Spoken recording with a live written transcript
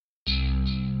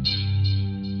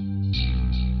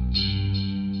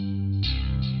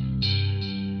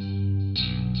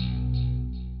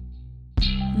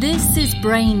This is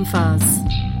Brain Fuzz,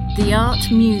 the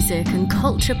art, music and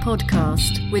culture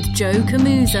podcast with Joe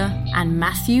Camusa and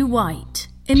Matthew White.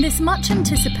 In this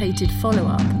much-anticipated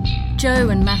follow-up, Joe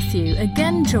and Matthew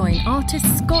again join artist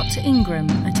Scott Ingram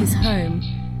at his home.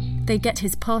 They get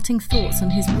his parting thoughts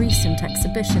on his recent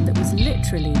exhibition that was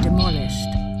literally demolished.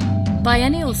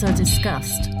 Biennials are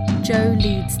discussed. Joe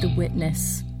leads the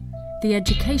witness. The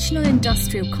educational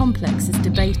industrial complex is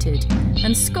debated,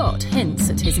 and Scott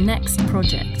hints at his next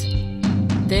project.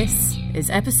 This is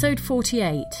episode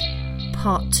 48,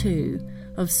 part 2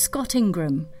 of Scott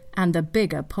Ingram and the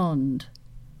Bigger Pond.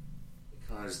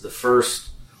 Because the first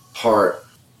part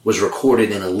was recorded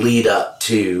in a lead up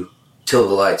to Till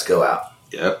the Lights Go Out.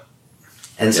 Yep.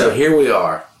 And so here we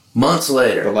are, months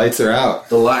later. The lights are out.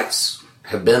 The lights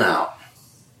have been out.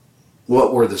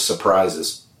 What were the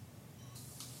surprises?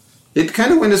 It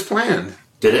kind of went as planned.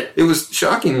 Did it? It was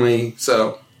shockingly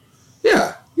so.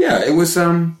 Yeah, it was,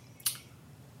 I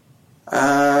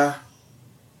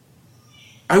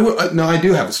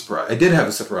do have a surprise. I did have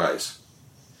a surprise.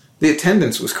 The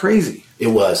attendance was crazy. It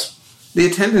was. The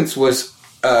attendance was,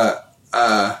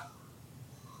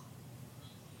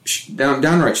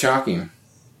 downright shocking.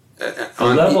 The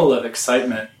level of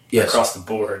excitement across the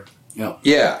board. Yeah.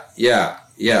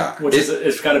 Yeah. Which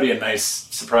it's got to be a nice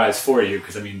surprise for you,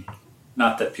 because, I mean,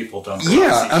 not that people don't go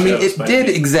yeah, to see shows, it did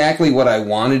exactly what I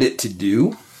wanted it to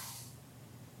do.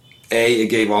 It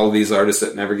gave all of these artists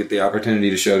that never get the opportunity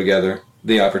to show together,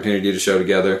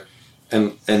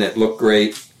 and it looked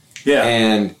great. Yeah.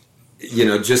 And,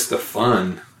 just the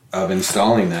fun of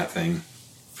installing that thing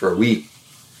for a week.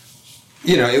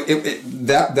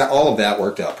 That all of that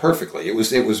worked out perfectly. It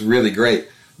was really great.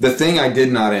 The thing I did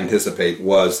not anticipate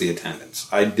was the attendance.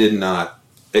 I did not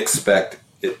expect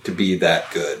it to be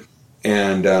that good.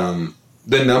 And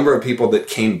the number of people that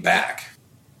came back,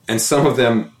 and some of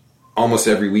them almost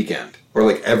every weekend, or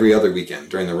like every other weekend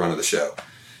during the run of the show,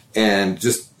 and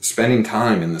just spending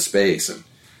time in the space. And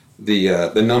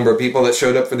the number of people that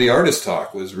showed up for the artist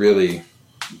talk was really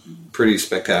pretty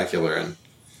spectacular.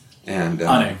 And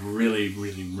on a really,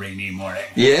 really rainy morning.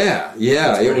 Yeah,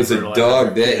 it was a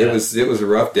dog day. Yeah. It was a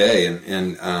rough day,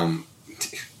 and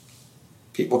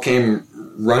people came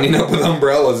running up with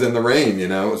umbrellas in the rain.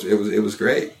 It was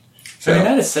great. So, I mean,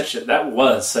 that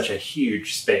was such a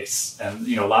huge space, and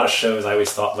a lot of shows I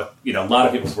always thought a lot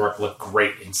of people's work looked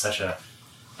great in such a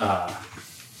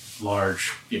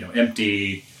large,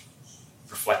 empty,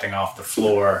 reflecting off the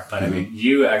floor. But I mean,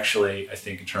 you actually, I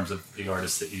think, in terms of the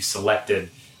artists that you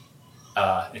selected.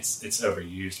 It's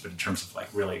overused, but in terms of like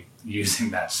really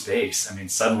using that space, I mean,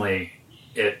 suddenly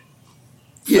it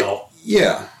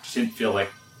didn't feel like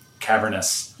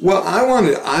cavernous. Well,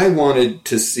 I wanted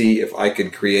to see if I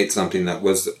could create something that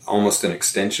was almost an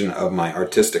extension of my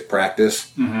artistic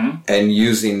practice, and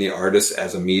using the artist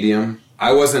as a medium.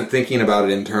 I wasn't thinking about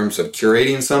it in terms of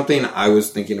curating something. I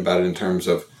was thinking about it in terms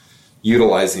of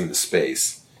utilizing the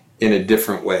space in a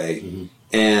different way,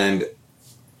 and.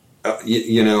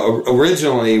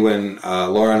 Originally when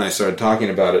Laura and I started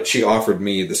talking about it, she offered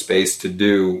me the space to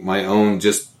do my own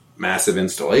just massive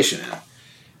installation in.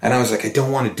 And I was like, I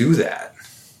don't want to do that.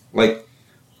 Like,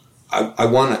 I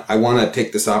want to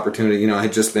take this opportunity. I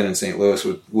had just been in St. Louis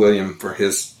with William for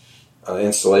his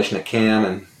installation at CAM,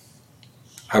 and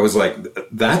I was like,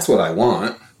 that's what I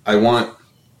want. I want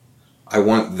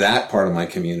that part of my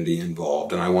community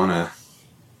involved, and I want to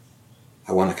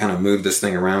kind of move this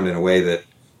thing around in a way that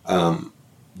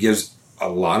gives a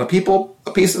lot of people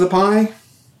a piece of the pie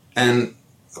and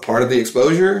a part of the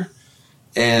exposure.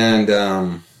 And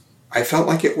I felt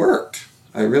like it worked.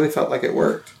 I really felt like it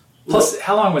worked. Plus,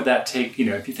 how long would that take,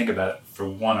 if you think about it, for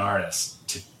one artist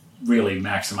to really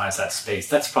maximize that space?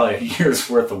 That's probably a year's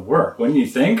worth of work, wouldn't you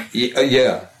think?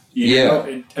 Yeah. Not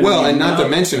to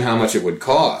mention how much it would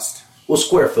cost. Well,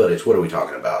 square footage, what are we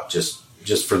talking about? Just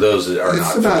for those that are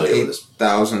not familiar with this. It's about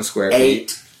 8,000 square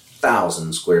feet.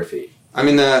 8,000 square feet. I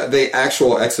mean, the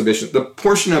actual exhibition, the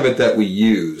portion of it that we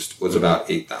used was about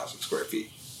 8,000 square feet.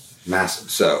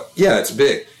 Massive. So, yeah, it's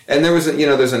big. And there was,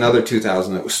 there's another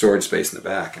 2,000 that was storage space in the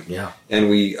back. And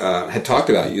we had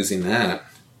talked about using that.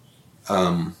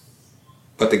 But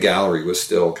the gallery was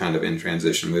still kind of in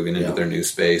transition, moving into their new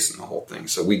space and the whole thing.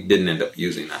 So we didn't end up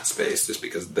using that space just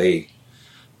because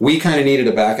we kind of needed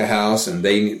a back of house, and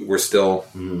they were still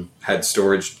had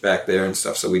storage back there and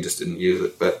stuff, so we just didn't use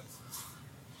it. But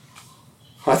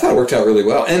I thought it worked out really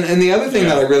well. And the other thing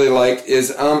that I really liked is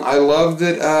I loved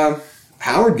that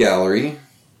Howard Gallery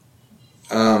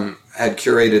had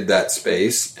curated that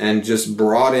space and just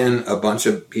brought in a bunch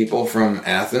of people from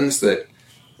Athens.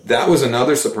 That was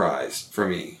another surprise for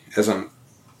me, as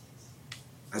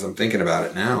as I'm thinking about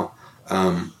it now,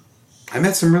 I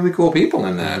met some really cool people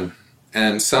in that. Mm-hmm.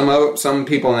 And some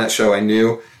people in that show I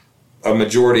knew, a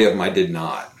majority of them I did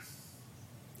not.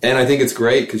 And I think it's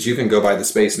great because you can go by the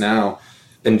space now,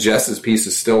 and Jess's piece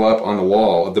is still up on the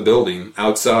wall of the building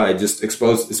outside, just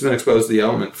exposed. It's been exposed to the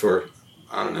element for,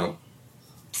 I don't know,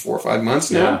 4 or 5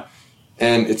 months now. Yeah.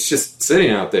 And it's just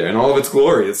sitting out there in all of its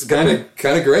glory. It's kind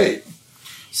of great.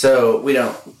 So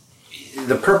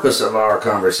the purpose of our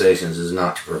conversations is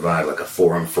not to provide like a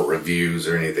forum for reviews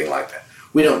or anything like that.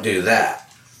 We don't do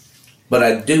that. But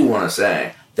I do want to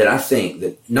say that I think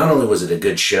that not only was it a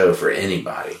good show for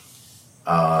anybody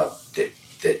that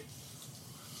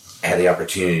had the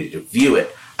opportunity to view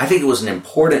it, I think it was an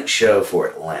important show for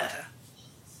Atlanta.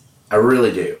 I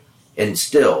really do. And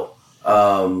still,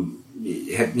 when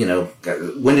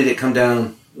did it come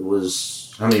down? It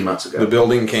was how many months ago? The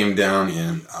building came down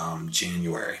in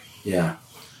January. Yeah.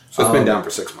 So it's been down for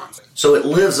 6 months. So it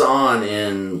lives on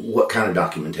in what kind of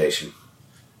documentation?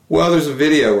 Well, there's a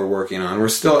video we're working on. We're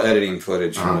still editing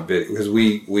footage from the video because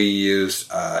we used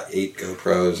 8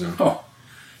 GoPros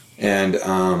and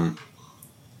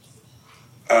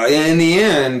in the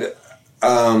end,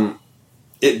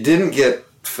 it didn't get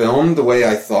filmed the way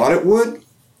I thought it would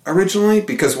originally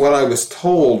because what I was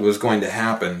told was going to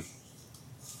happen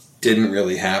didn't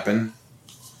really happen.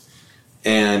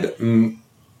 And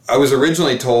I was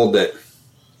originally told that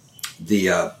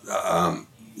there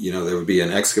would be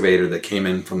an excavator that came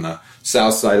in from the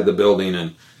south side of the building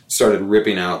and started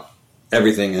ripping out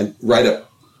everything and right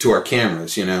up to our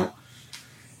cameras, And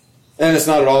it's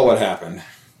not at all what happened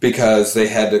because they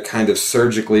had to kind of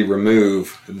surgically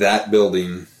remove that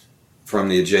building from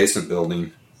the adjacent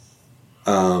building.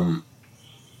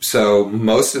 So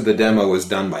most of the demo was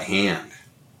done by hand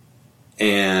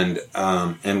and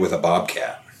with a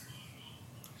Bobcat.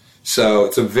 So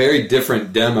it's a very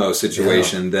different demo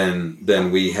situation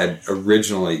than we had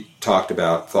originally thought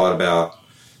about,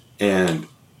 and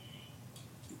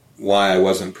why I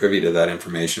wasn't privy to that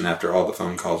information after all the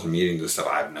phone calls and meetings and stuff.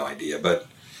 I have no idea, but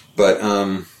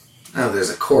there's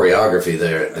a choreography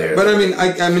there. But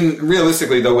I mean,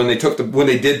 realistically though, when they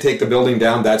did take the building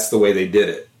down, that's the way they did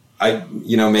it.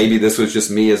 Maybe this was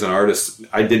just me as an artist.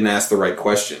 I didn't ask the right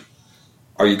question.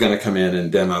 Are you going to come in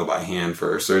and demo by hand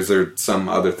first, or is there some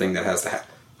other thing that has to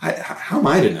happen? How am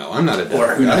I to know? I'm not a demo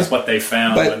Or who guy. knows what they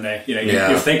found when they,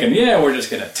 you're thinking, we're just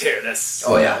going to tear this.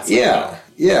 Oh yeah,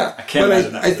 yeah. I can't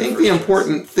imagine that. I think the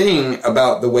important thing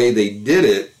about the way they did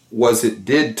it was it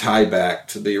did tie back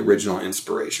to the original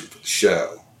inspiration for the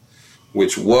show,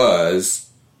 which was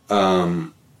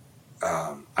ISIS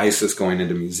going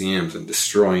into museums and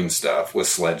destroying stuff with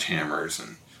sledgehammers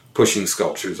and pushing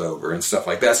sculptures over and stuff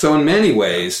like that. So in many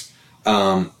ways,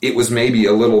 it was maybe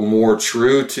a little more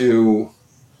true to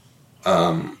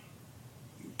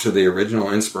the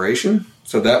original inspiration.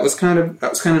 So that was kind of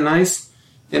nice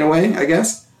in a way, I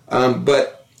guess.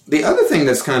 But the other thing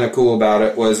that's kind of cool about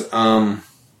it was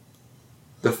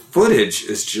the footage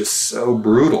is just so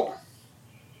brutal,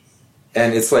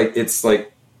 and it's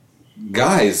like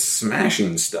guys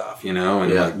smashing stuff,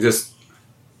 and just.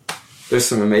 There's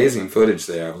some amazing footage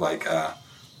there of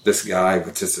this guy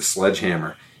with just a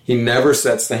sledgehammer. He never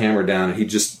sets the hammer down, and he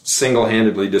just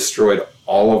single-handedly destroyed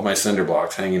all of my cinder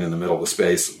blocks hanging in the middle of the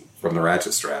space from the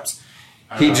ratchet straps.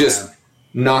 He just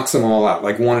knocks them all out,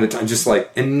 one at a time,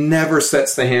 and never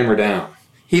sets the hammer down.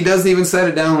 He doesn't even set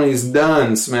it down when he's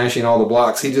done smashing all the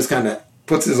blocks. He just kind of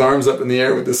puts his arms up in the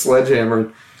air with the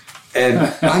sledgehammer. And,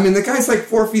 the guy's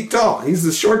 4 feet tall. He's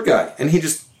the short guy, and he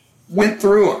just went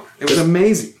through them. It was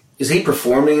amazing. Is he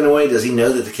performing in a way? Does he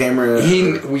know that the camera?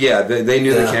 They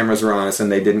knew the cameras were on us,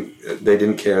 and they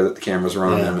didn't care that the cameras were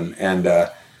on them. And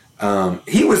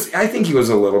he was. I think he was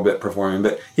a little bit performing,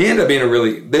 but he ended up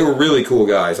being they were really cool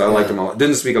guys. I liked them all.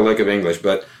 Didn't speak a lick of English,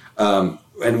 but and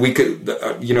we could,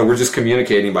 we're just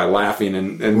communicating by laughing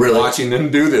and really? Watching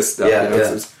them do this stuff.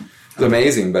 It's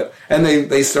amazing. And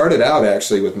they started out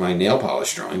actually with my nail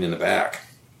polish drawing in the back,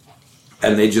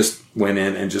 and they just went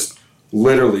in and just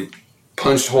literally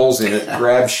punched holes in it,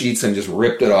 grabbed sheets, and just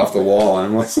ripped it off the wall. And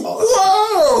I'm like,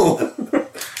 whoa!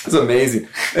 It's amazing.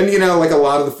 And, a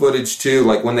lot of the footage, too,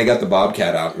 when they got the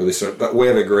Bobcat out, really we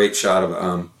have a great shot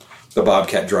of the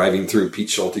Bobcat driving through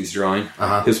Pete Schulte's drawing,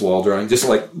 his wall drawing, just,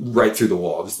 right through the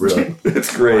wall. Really?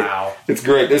 It's great. Wow. It's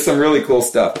great. There's some really cool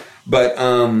stuff. But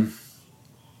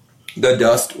the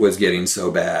dust was getting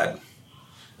so bad.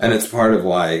 And it's part of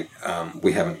why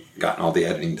we haven't gotten all the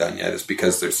editing done yet, is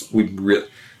because we've got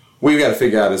to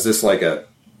figure out, is this a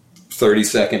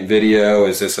 30-second video?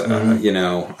 Is this I don't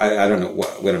know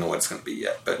we don't know what it's going to be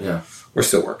yet, but we're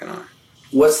still working on it.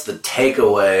 What's the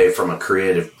takeaway from a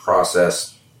creative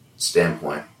process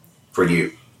standpoint for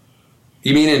you?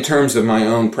 You mean in terms of my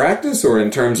own practice, or in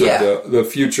terms of the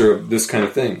future of this kind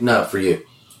of thing? No, for you.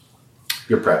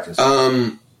 Your practice.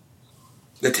 The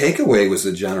takeaway was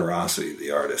the generosity of the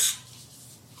artists.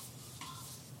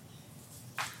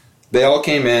 They all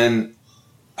came in.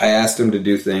 I asked them to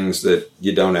do things that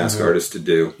you don't ask artists to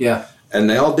do. Yeah. And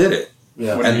they all did it.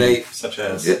 Yeah. What do And you mean? they Such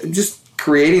as just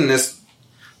creating this,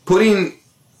 putting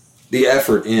the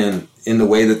effort in the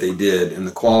way that they did, and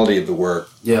the quality of the work.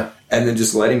 Yeah. And then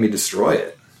just letting me destroy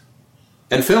it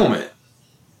and film it,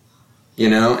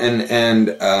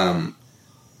 and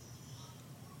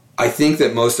I think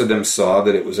that most of them saw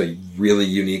that it was a really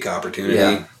unique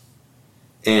opportunity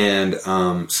and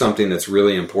something that's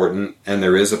really important. And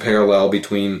there is a parallel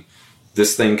between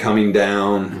this thing coming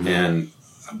down and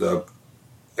the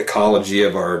ecology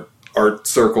of our art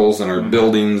circles and our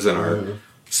buildings and our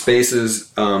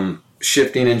spaces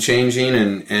shifting and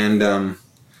changing, and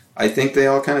I think they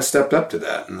all kind of stepped up to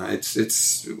that, and it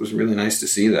was really nice to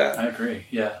see that. I agree.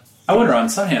 Yeah, I wonder. On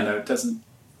some hand, though, doesn't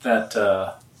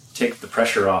that take the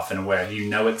pressure off in a way?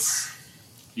 You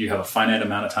have a finite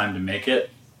amount of time to make it.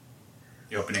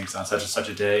 The opening's on such and such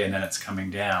a day, and then it's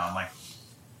coming down.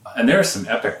 And there's some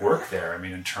epic work there. I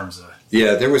mean, in terms of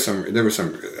there was some,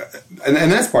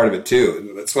 and that's part of it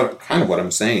too. That's what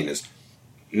I'm saying is,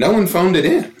 no one phoned it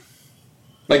in.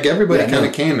 Like everybody kind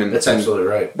of came and that's absolutely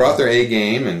right. Brought their A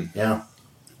game,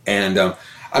 and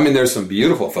there's some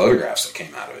beautiful photographs that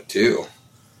came out of it too.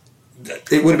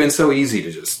 It would have been so easy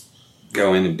to just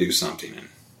go in and do something and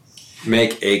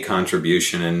make a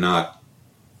contribution and not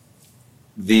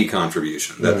the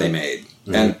contribution that they made,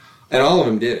 and all of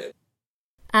them did it.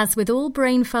 As with all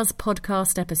Brain Fuzz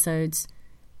podcast episodes,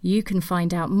 you can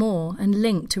find out more and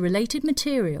link to related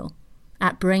material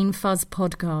at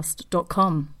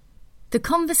brainfuzzpodcast.com. The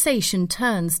conversation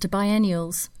turns to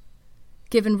biennials.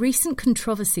 Given recent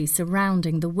controversy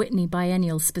surrounding the Whitney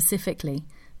Biennial specifically,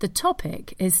 the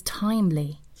topic is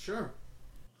timely. Sure.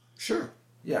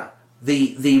 Yeah.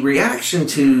 The reaction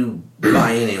to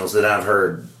biennials that I've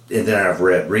heard and that I've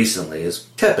read recently is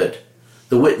tepid.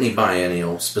 The Whitney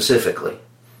Biennial specifically.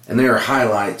 And there are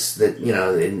highlights that,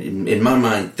 in my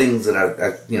mind, things that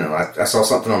I saw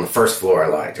something on the first floor I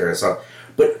liked,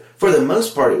 but for the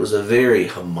most part, it was a very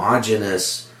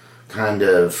homogenous kind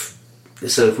of.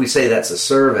 So if we say that's a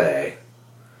survey,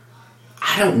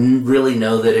 I don't really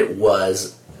know that it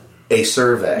was a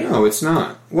survey. No, it's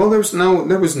not. Well, there was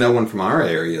no one from our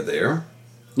area there.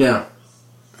 Yeah.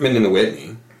 I mean, in the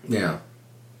Whitney. Yeah.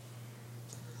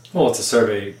 well, it's a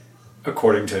survey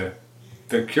according to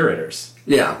the curators.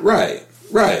 Yeah. Right.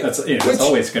 That's it's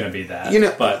always going to be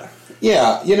that. But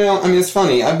yeah, it's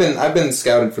funny. I've been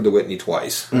scouted for the Whitney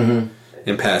twice in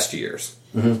past years.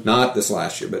 Mm-hmm. Not this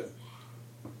last year, but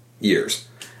years.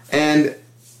 And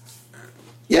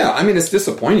yeah, it's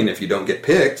disappointing if you don't get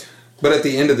picked. But at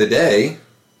the end of the day,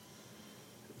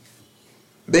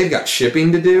 they've got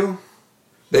shipping to do.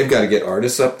 They've got to get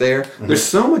artists up there. Mm-hmm. There's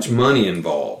so much money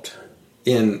involved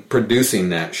in producing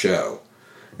that show.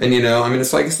 And,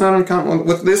 it's like, it's not uncommon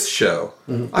with this show.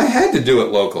 Mm-hmm. I had to do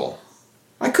it local.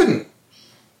 I didn't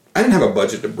have a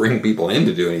budget to bring people in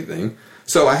to do anything.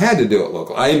 So I had to do it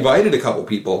local. I invited a couple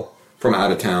people from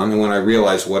out of town, and when I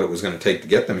realized what it was going to take to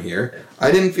get them here,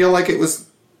 I didn't feel like it was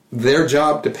their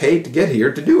job to pay to get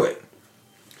here to do it.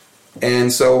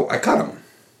 And so I cut them.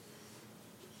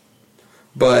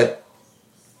 But,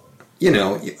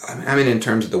 in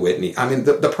terms of the Whitney,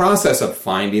 the process of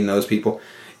finding those people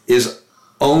is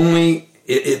only,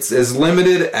 it's as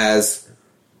limited as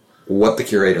what the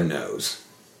curator knows.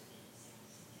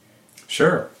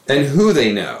 Sure. And who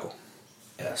they know.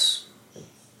 Yes.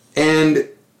 And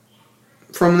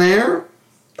from there,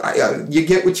 you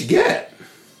get what you get.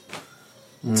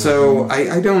 Mm-hmm. So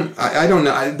I don't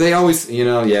know. They always,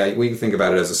 we can think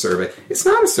about it as a survey. It's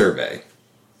not a survey.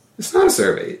 It's not a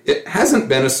survey. It hasn't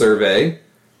been a survey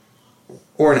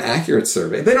or an accurate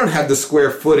survey. They don't have the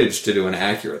square footage to do an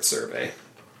accurate survey.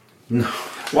 No.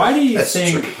 Why do you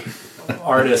think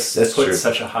artists put true.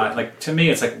 such a high... to me,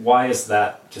 it's why is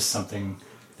that just something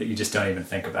that you just don't even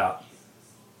think about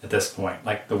at this point?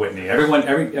 Like the Whitney. Everyone,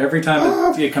 every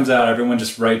time it comes out, everyone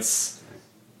just writes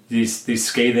these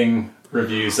scathing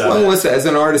reviews of well, it. listen, as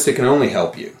an artist, it can only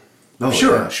help you. Oh,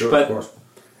 Sure, yeah, sure, but- of course.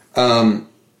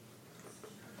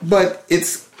 But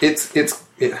it's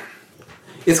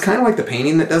kind of like the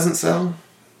painting that doesn't sell.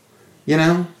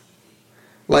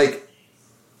 Like,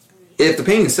 if the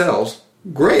painting sells,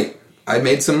 great, I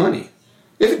made some money.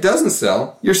 If it doesn't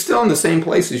sell, you're still in the same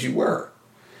place as you were.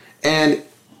 And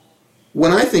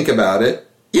when I think about it,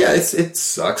 yeah, it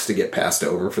sucks to get passed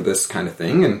over for this kind of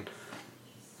thing.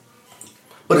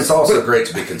 But it's also great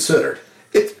to be considered.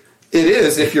 It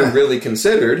is if you're really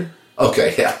considered.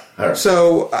 Okay, yeah. All right.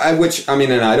 So,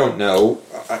 and I don't know.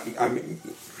 I mean,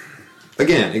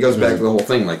 again, it goes back to the whole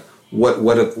thing. Like,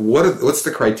 what's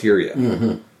the criteria?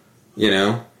 Mm-hmm. You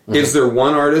know, mm-hmm. Is there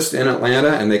one artist in Atlanta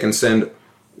and they can send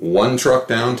one truck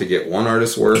down to get one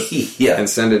artist's work and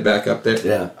send it back up there?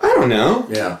 Yeah, I don't know.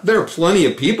 Yeah, there are plenty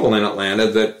of people in Atlanta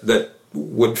that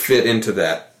would fit into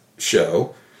that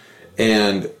show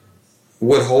and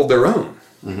would hold their own.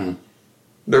 Mm-hmm.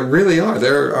 There really are.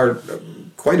 There are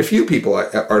quite a few people,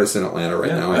 artists in Atlanta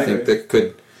right now, I think, that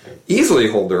could easily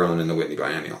hold their own in the Whitney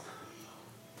Biennial.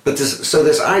 But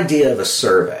this idea of a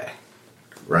survey,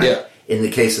 right? Yeah. In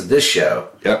the case of this show,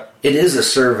 yep. It is a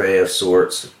survey of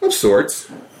sorts. Of sorts.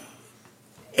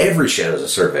 Every show is a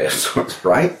survey of sorts,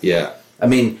 right? Yeah. I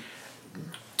mean,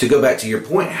 to go back to your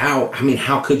point,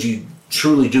 how could you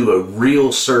truly do a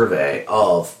real survey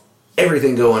of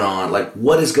everything going on, like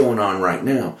what is going on right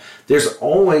now? There's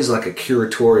always like a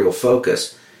curatorial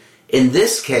focus. In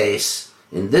this case,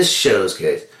 in this show's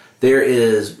case, there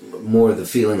is more the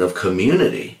feeling of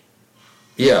community.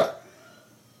 Yeah.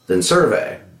 Than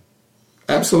survey.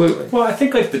 Absolutely. Well, I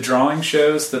think like the drawing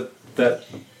shows that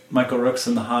Michael Rooks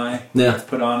and the High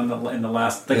put on in the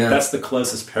last, that's the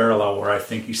closest parallel where I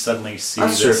think you suddenly see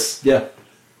this. True.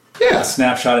 Yeah, a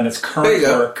snapshot in its current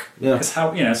work. Yeah.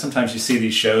 Because sometimes you see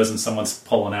these shows and someone's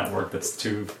pulling out work that's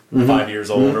 5 years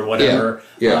old or whatever.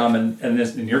 Yeah. And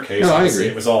this, in your case, I agree.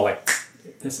 It was all like,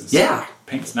 this is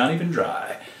paint's not even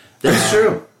dry. That's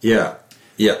true. Yeah.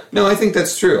 No, I think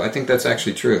that's true. I think that's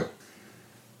actually true.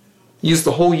 Use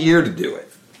the whole year to do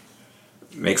it.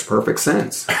 Makes perfect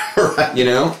sense. Right. You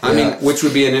know? I mean, which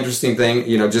would be an interesting thing,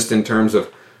 just in terms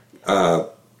of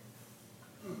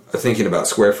thinking about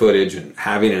square footage and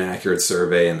having an accurate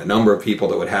survey and the number of people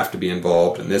that would have to be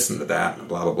involved and this and that and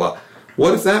blah, blah, blah.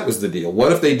 What if that was the deal?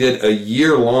 What if they did a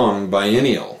year-long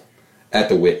biennial at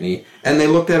the Whitney and they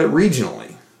looked at it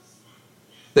regionally?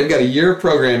 They've got a year of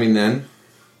programming then,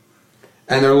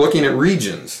 and they're looking at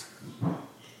regions.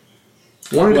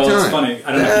 One at a time. It's funny.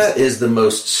 That is the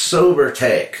most sober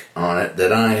take on it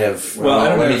that I have.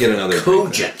 Let me get another.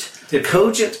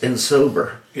 Cogent and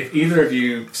sober. If either of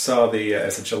you saw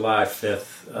it's a July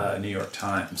 5th New York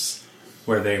Times,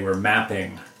 where they were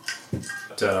mapping,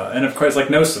 and of course, like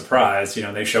no surprise,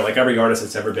 they show like every artist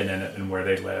that's ever been in it and where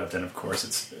they lived, and of course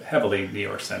it's heavily New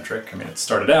York centric. I mean, it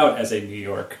started out as a New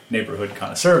York neighborhood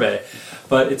kind of survey,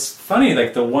 but it's funny,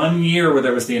 like the one year where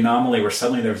there was the anomaly where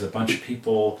suddenly there was a bunch of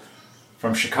people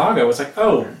from Chicago. It's like,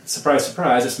 oh, surprise,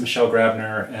 surprise, it's Michelle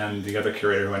Grabner and the other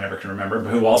curator who I never can remember, but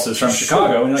who also is from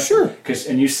Chicago. And like, sure.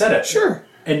 And you said it. Sure.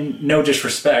 And no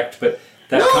disrespect, but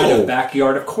that kind of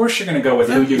backyard, of course you're going to go with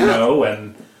who you know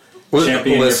and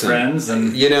champion your friends.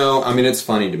 And it's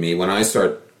funny to me when I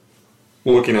start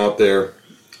looking out there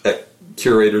at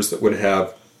curators that would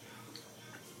have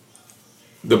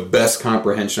the best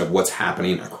comprehension of what's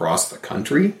happening across the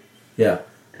country. Yeah.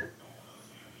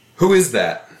 Who is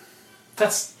that?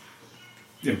 That's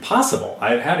impossible.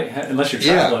 I've had it unless you're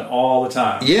traveling all the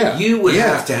time. Yeah. You would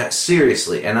have to have,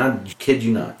 seriously, and I kid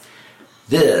you not,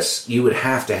 you would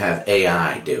have to have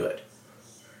AI do it.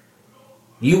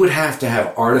 You would have to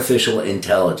have artificial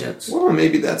intelligence. Well,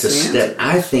 maybe that's the answer.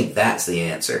 I think that's the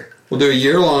answer. We'll do a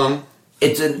year-long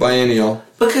biennial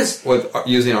because with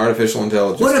using artificial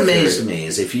intelligence. What amazed me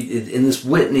is if you in this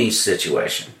Whitney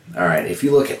situation, all right, if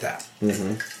you look at that,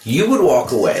 you would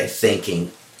walk away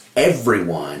thinking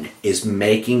everyone is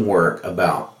making work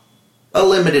about a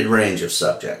limited range of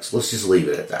subjects. Let's just leave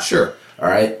it at that. Sure. All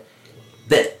right?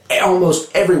 That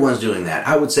almost everyone's doing that.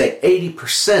 I would say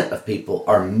 80% of people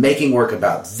are making work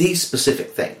about these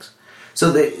specific things.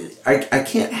 So I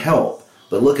can't help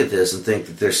but look at this and think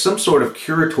that there's some sort of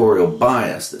curatorial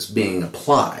bias that's being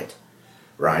applied,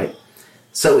 right?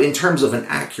 So in terms of an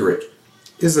accurate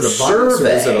is it a bias or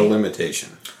is it a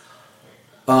limitation?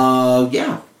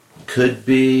 Yeah. Could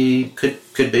be.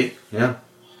 Yeah.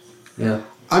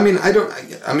 I mean,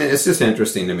 it's just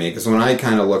interesting to me because when I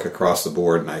kind of look across the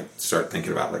board and I start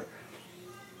thinking about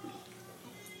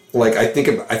like I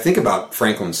think about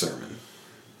Franklin Sermon.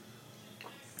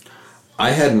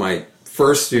 I had my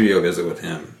first studio visit with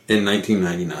him in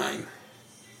 1999,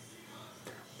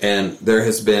 and there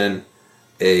has been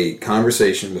a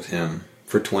conversation with him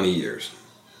for 20 years.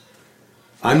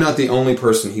 I'm not the only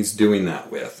person he's doing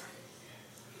that with.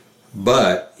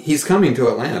 But he's coming to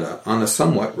Atlanta on a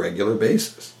somewhat regular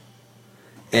basis.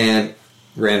 And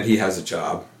granted, he has a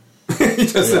job.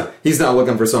 He's not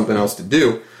looking for something else to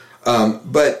do.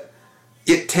 But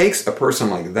it takes a person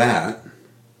like that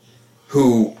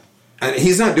who... And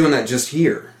he's not doing that just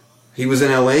here. He was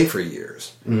in LA for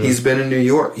years. He's been in New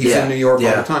York. He's in New York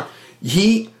all the time.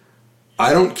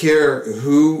 I don't care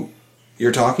who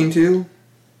you're talking to,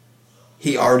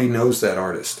 he already knows that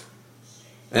artist.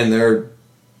 And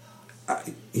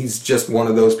he's just one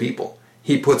of those people.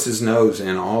 He puts his nose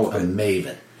in all of it. A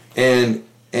maven.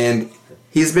 And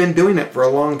he's been doing it for a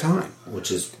long time. Which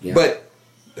is, But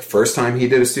the first time he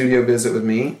did a studio visit with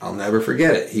me, I'll never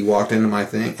forget it. He walked into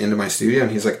my studio,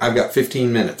 and he's like, I've got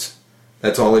 15 minutes.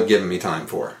 That's all they've given me time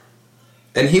for.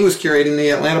 And he was curating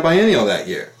the Atlanta Biennial that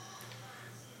year,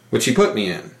 which he put me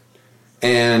in.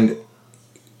 And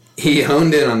he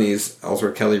honed in on these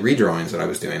Ellsworth Kelly redrawings that I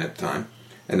was doing at the time,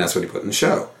 and that's what he put in the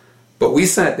show. But we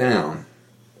sat down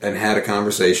and had a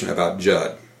conversation about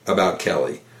Judd, about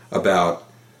Kelly, about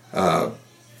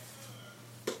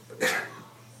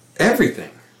everything.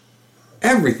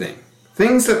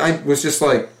 Things that I was just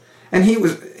like, and he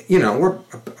was, we're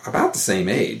about the same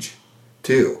age,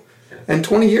 too. And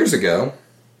 20 years ago,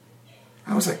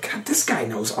 I was like, God, this guy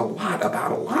knows a lot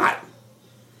about a lot.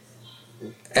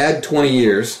 Add 20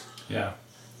 years,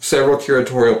 several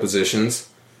curatorial positions,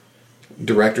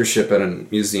 directorship at a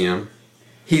museum.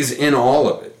 He's in all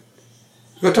of it.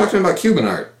 Go talk to him about Cuban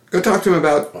art. Go talk to him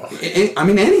about,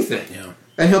 anything. Yeah.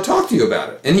 And he'll talk to you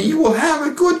about it. And you will have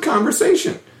a good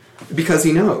conversation because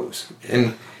he knows.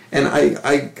 And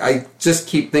I just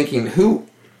keep thinking,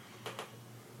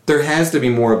 there has to be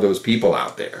more of those people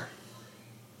out there.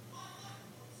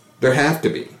 There have to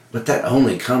be. But that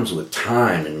only comes with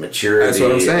time and maturity. That's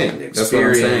what I'm saying. And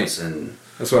experience.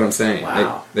 That's what I'm saying.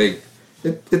 Wow.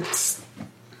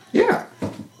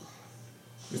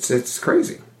 It's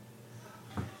crazy.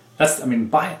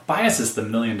 Bias is the $1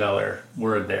 million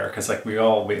word there, because we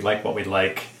like what we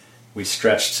like. We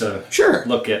stretch to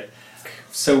look at.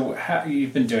 So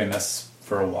you've been doing this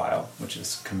for a while, which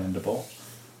is commendable,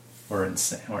 or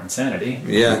insanity.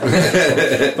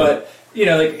 Yeah. But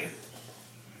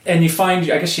and you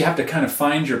find, I guess you have to kind of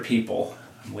find your people.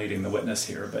 I'm leading the witness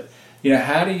here, but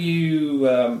how have you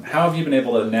been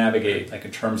able to navigate, in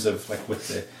terms of with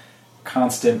the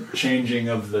constant changing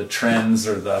of the trends,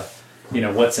 or the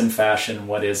what's in fashion,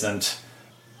 what isn't?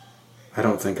 I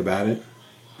don't think about it.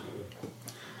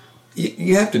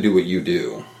 You have to do what you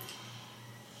do.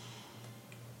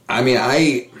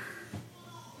 I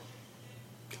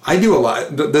do a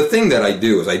lot. The thing that I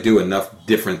do is I do enough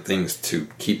different things to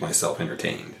keep myself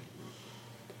entertained.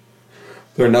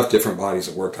 There are enough different bodies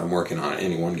of work I'm working on at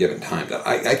any one given time that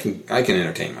I can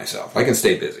entertain myself. I can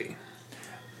stay busy.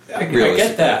 I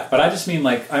get that, but I just mean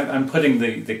I'm putting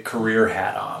the career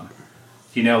hat on.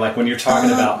 When you're talking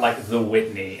about the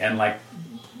Whitney and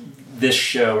this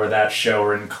show or that show,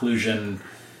 or inclusion,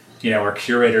 or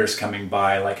curators coming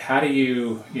by. How do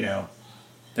you,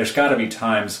 there's got to be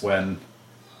times when,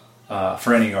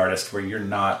 for any artist, where you're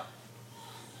not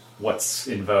what's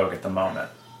in vogue at the moment.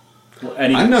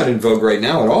 I'm not in vogue right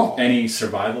now at all. Any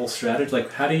survival strategy?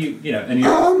 How do you, and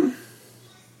you're,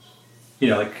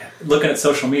 looking at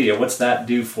social media, what's that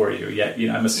do for you? Yet,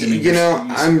 I'm assuming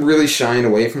I'm really shying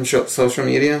away from social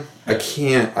media. I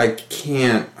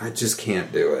just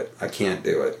can't do it. I can't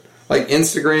do it.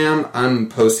 Instagram, I'm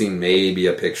posting maybe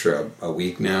a picture a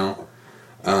week now.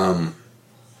 I'm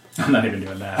not even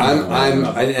doing that.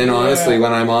 Honestly,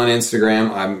 when I'm on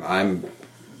Instagram, I'm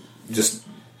just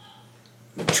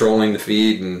trolling the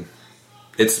feed, and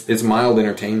it's mild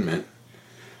entertainment.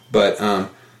 But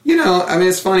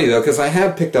it's funny though, because I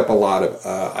have picked up a lot of.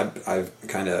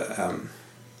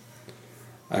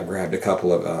 I've grabbed a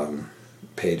couple of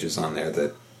pages on there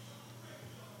that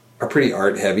are pretty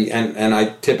art heavy, and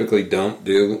I typically don't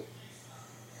do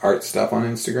art stuff on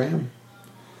Instagram.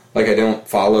 I don't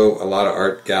follow a lot of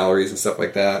art galleries and stuff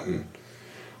like that, and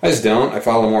I just don't. I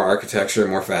follow more architecture,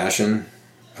 more fashion,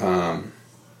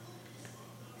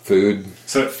 food.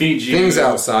 So it feeds you things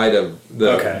outside of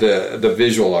the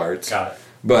visual arts. Got it.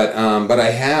 But I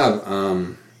have,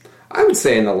 I would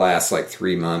say in the last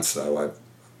 3 months though,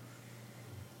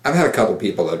 I've had a couple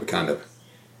people that have kind of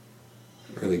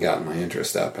really gotten my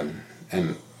interest up, and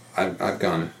I've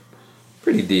gone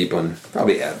pretty deep on,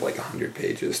 probably add 100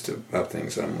 pages of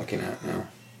things that I'm looking at now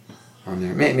on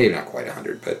there. Maybe not quite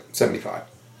 100, but 75.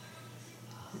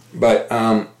 But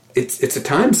it's a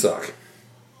time suck.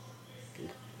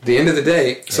 At the end of the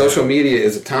day, social media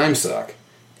is a time suck.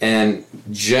 And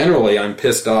generally, I'm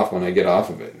pissed off when I get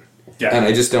off of it. Yeah. And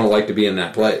I just don't like to be in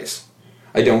that place.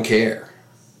 I don't care.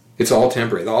 It's all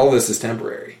temporary. All this is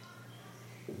temporary.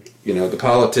 The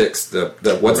politics, the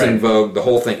what's in vogue, the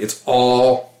whole thing, it's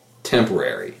all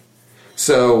temporary.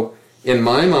 So, in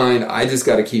my mind, I just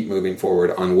got to keep moving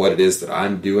forward on what it is that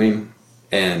I'm doing.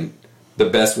 And the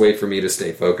best way for me to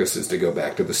stay focused is to go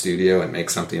back to the studio and make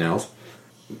something else.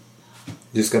 You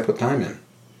just got to put time in.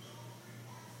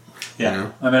 Yeah, You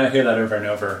know? I mean, I hear that over and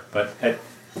over, but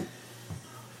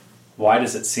why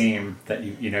does it seem that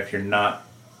you know, if you're not,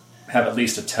 have at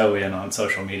least a toe in on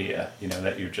social media, you know,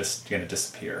 that you're just going to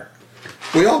disappear?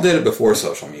 We all did it before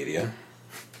social media.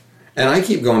 And I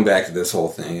keep going back to this whole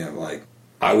thing of like,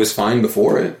 I was fine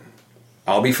before it.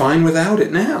 I'll be fine without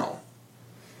it now.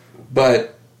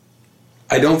 But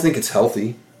I don't think it's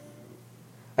healthy.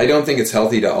 I don't think it's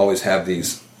healthy to always have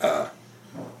these,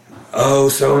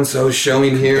 so-and-so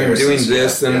showing here and doing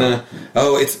this, and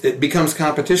it becomes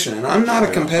competition. And I'm not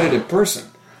a competitive person.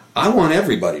 I want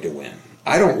everybody to win.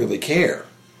 I don't really care.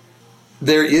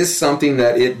 There is something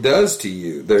that it does to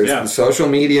you. Social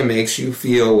media makes you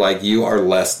feel like you are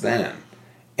less than.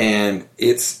 And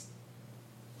it's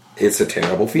a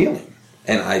terrible feeling.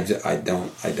 And I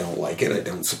don't like it. I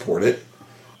don't support it.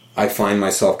 I find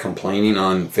myself complaining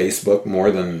on Facebook more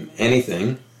than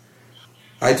anything.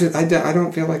 I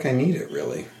don't feel like I need it,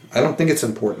 really. I don't think it's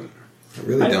important. I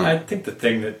really don't. I think the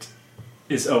thing that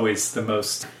is always the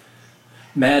most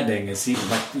maddening is even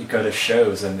like you go to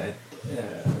shows and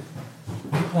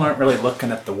people aren't really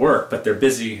looking at the work, but they're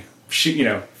busy,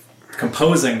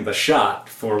 composing the shot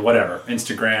for whatever,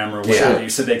 Instagram or whatever,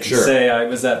 so they can say, I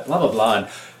was at blah, blah, blah, and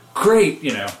great,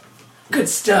 good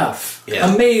stuff,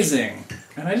 amazing.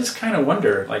 And I just kind of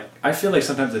wonder, like, I feel like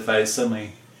sometimes if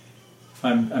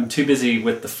I'm too busy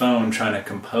with the phone trying to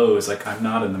compose, like, I'm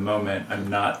not in the moment, I'm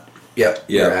not...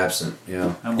 You're absent, I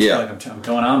almost feel like I'm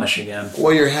going Amish again.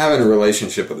 Well, you're having a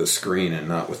relationship with the screen and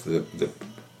not with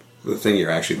the thing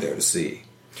you're actually there to see.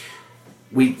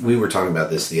 We were talking about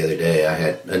this the other day. I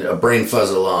had a Brain Fuzz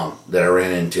alum that I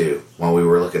ran into while we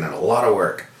were looking at a lot of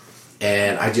work.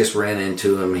 And I just ran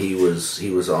into him. He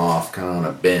was off kind of on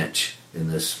a bench in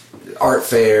this art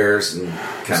fairs and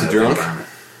kind of drunk? environment.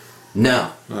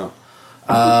 No.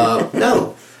 Oh.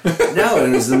 No. No,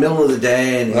 it was the middle of the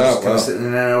day, and he was kind of sitting,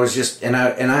 and I was just, and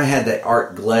I had that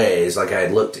art glaze, like I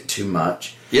had looked at too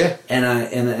much. Yeah. And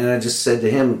I just said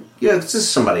to him, this is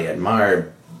somebody I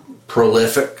admired,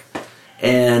 prolific,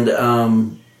 and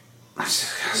I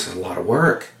said, that's a lot of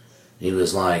work. He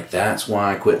was like, that's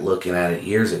why I quit looking at it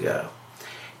years ago.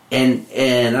 And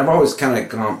I've always kind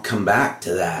of come back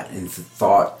to that and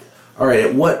thought, all right,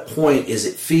 at what point is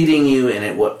it feeding you, and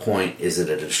at what point is it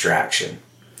a distraction?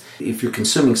 If you're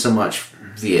consuming so much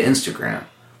via Instagram,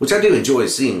 which I do enjoy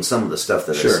seeing some of the stuff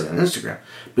that I see on Instagram,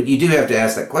 but you do have to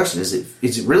ask that question: is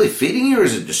it really feeding you, or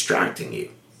is it distracting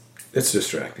you? It's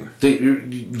distracting.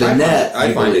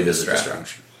 I find it is a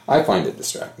distraction. I find it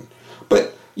distracting.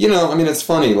 But, it's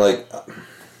funny, like,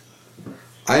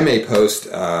 I may post,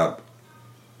 I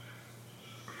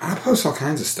post all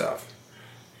kinds of stuff.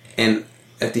 And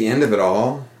at the end of it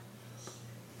all,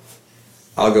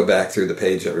 I'll go back through the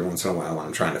page every once in a while when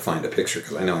I'm trying to find a picture,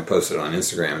 because I know I posted it on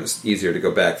Instagram, and it's easier to go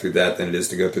back through that than it is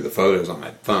to go through the photos on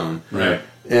my phone. Right.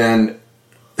 And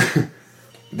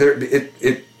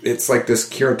it's like this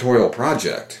curatorial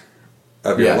project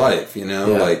of your life,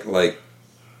 like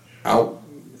I'll,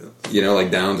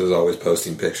 like Downs is always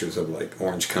posting pictures of like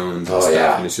orange cones and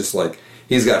stuff, and it's just like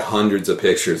he's got hundreds of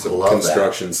pictures of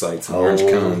construction sites and orange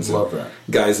cones, and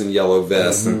guys in yellow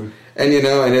vests, and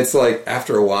it's like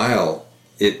after a while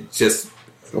it just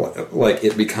like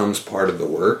it becomes part of the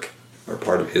work or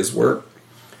part of his work,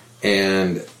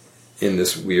 and in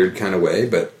this weird kind of way,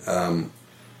 but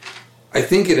I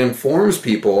think it informs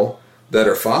people that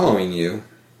are following you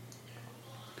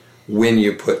when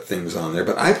you put things on there.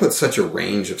 But I put such a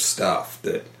range of stuff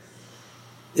that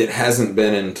it hasn't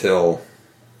been until,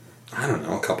 I don't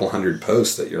know, a couple hundred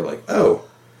posts that you're like, oh,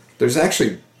 there's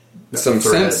actually some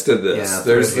sense to this.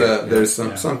 There's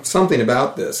something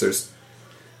about this. There's,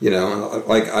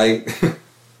 like I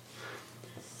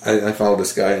follow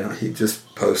this guy, and he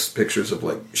just posts pictures of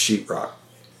like sheetrock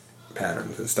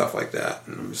patterns and stuff like that,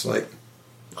 and I'm just like,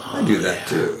 I do that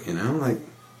too, like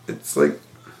it's like,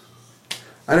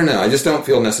 I don't know, I just don't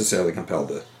feel necessarily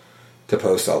compelled to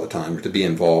post all the time or to be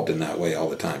involved in that way all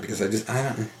the time, because I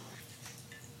don't.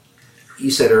 You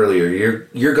said earlier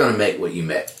you're going to make what you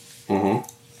make. Mm-hmm.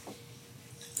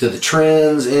 Do the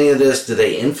trends, any of this, do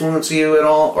they influence you at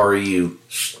all, or are you,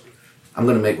 I'm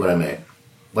going to make what I make?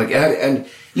 Like, and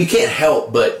you can't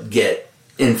help but get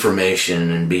information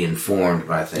and be informed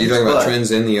by things. You talking about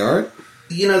trends in the art?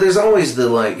 There's always the,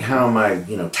 like, how am I,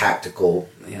 tactical,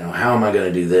 how am I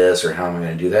going to do this or how am I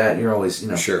going to do that? And you're always,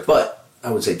 Sure. But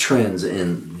I would say trends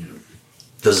in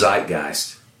the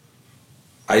zeitgeist.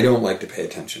 I don't like to pay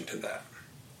attention to that.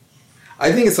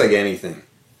 I think it's like anything.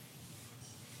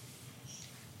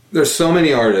 There's so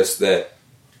many artists that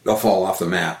they'll fall off the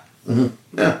map.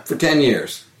 Mm-hmm. Yeah. For 10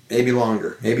 years, maybe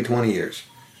longer, maybe 20 years.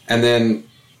 And then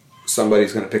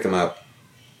somebody's going to pick them up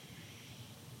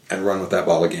and run with that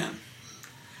ball again.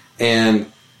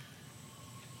 And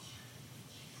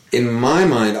in my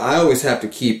mind, I always have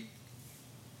to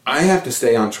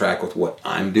stay on track with what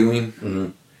I'm doing. Mm-hmm.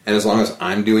 And as long as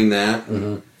I'm doing that,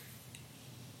 Mm-hmm.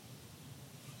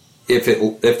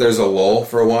 if there's a lull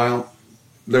for a while,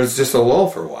 there's just a lull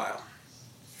for a while.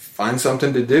 Find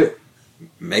something to do.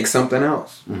 Make something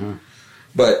else. Mm-hmm.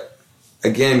 But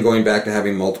again, going back to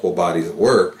having multiple bodies of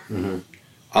work, Mm-hmm.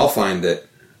 I'll find that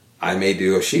I may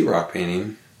do a sheetrock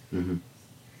painting Mm-hmm.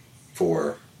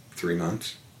 for 3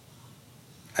 months.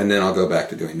 And then I'll go back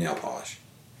to doing nail polish.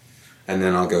 And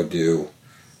then I'll go do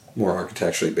more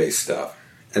architecturally based stuff.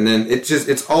 And then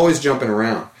it's always jumping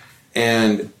around.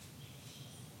 And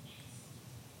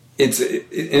it's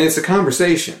a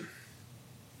conversation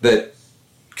that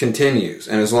continues.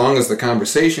 And as long as the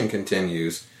conversation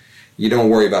continues, you don't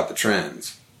worry about the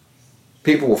trends.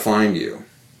 People will find you.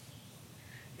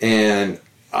 And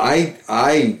I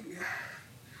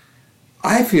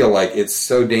feel like it's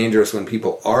so dangerous when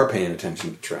people are paying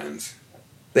attention to trends.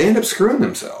 They end up screwing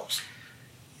themselves.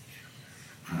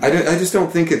 I just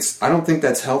don't think I don't think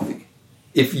that's healthy.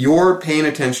 If you're paying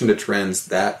attention to trends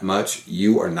that much,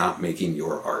 you are not making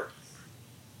your art.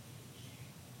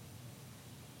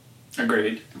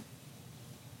 Agreed.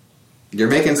 You're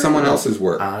making someone else's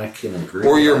work. I can agree.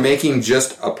 Or with you're that. making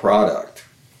just a product.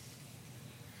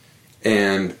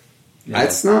 And Yeah.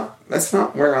 that's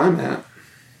not where I'm at.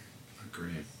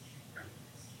 Agreed.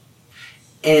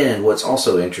 And what's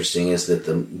also interesting is that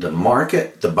the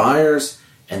market, the buyers,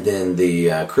 and then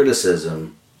the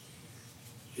criticism,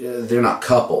 they're not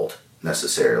coupled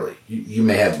necessarily. You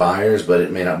may have buyers, but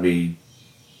it may not be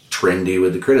trendy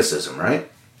with the criticism, right?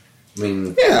 I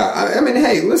mean, Yeah, I mean,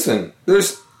 hey, listen,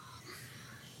 there's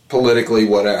politically,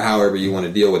 whatever, however you want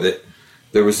to deal with it,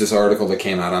 there was this article that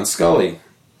came out on Scully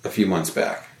a few months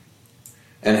back,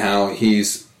 and how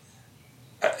he's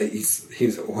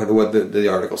what did the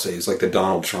article say? He's like the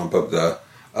Donald Trump of the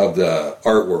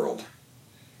art world,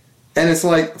 and it's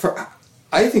like,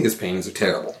 I think his paintings are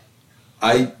terrible.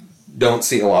 I don't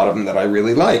see a lot of them that I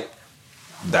really like.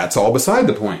 That's all beside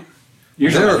the point.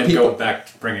 You're There are talking him people- go back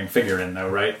to bringing figure in, though,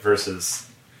 right? Versus...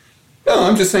 No,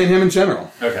 I'm just saying him in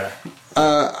general. Okay.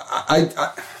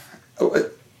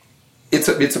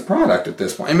 It's a product at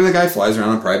this point. I mean, the guy flies around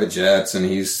on private jets, and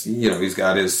he's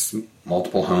got his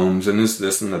multiple homes and his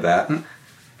this and the that. And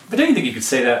But don't you think you could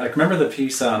say that? Like, remember the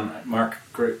piece on Mark...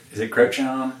 Is it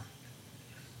Grotjahn?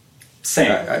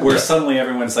 Same. Where yeah. suddenly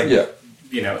everyone's like,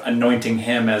 Yeah. anointing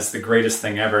him as the greatest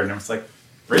thing ever. And it's like,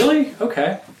 really?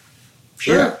 Okay.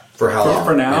 Sure. Yeah. for how long?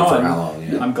 For now. And for and how long?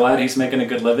 Yeah. I'm glad he's making a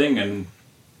good living and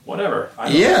whatever. I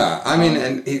don't yeah, know. I mean,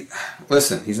 and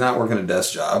he's not working a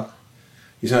desk job.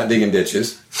 He's not digging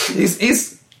ditches.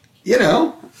 He's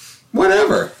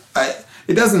whatever.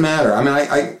 It doesn't matter. I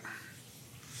mean,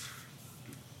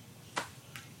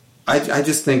 I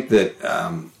just think that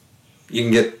you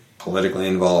can get politically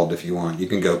involved if you want. You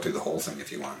can go through the whole thing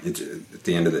if you want. At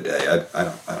the end of the day, I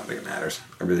don't think it matters.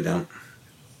 I really don't.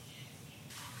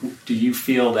 Do you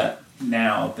feel that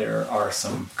now there are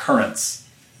some currents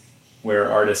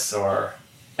where artists are,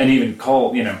 and even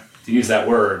to use that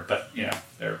word, but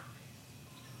they're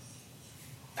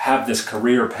have this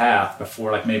career path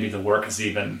before like maybe the work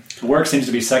seems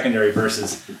to be secondary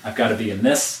versus I've got to be in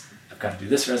this, I've got to do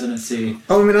this residency.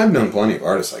 Oh, I mean, I've known plenty of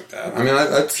artists like that. I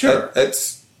mean, Sure.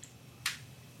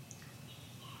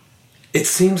 It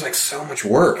seems like so much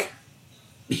work.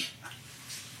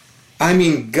 I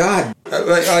mean, God,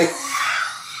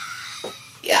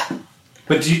 Yeah.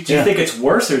 But do you think it's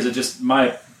worse, or is it just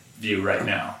my view right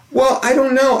now? well, I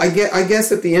don't know. I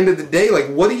guess at the end of the day, like,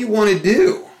 what do you want to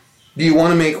do? Do you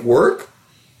want to make work,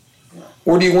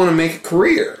 or do you want to make a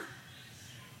career?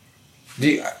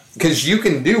 Because you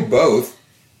can do both.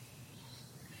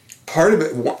 Part of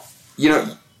it,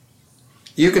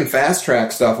 you can fast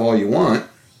track stuff all you want.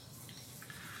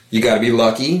 You got to be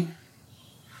lucky.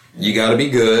 You got to be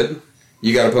good.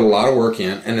 You got to put a lot of work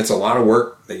in, and it's a lot of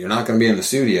work that you're not going to be in the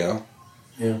studio.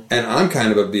 Yeah. And I'm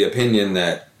kind of the opinion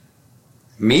that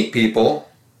meet people,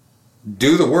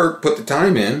 do the work, put the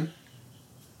time in,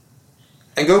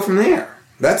 and go from there.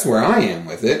 That's where I am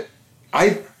with it.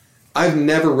 I've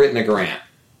never written a grant.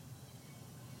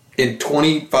 In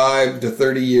 25 to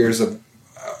 30 years of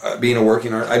being a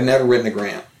working artist, I've never written a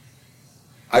grant.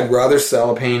 I'd rather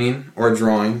sell a painting or a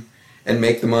drawing and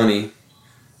make the money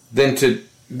than to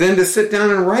sit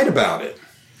down and write about it.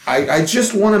 I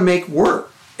just want to make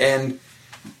work. And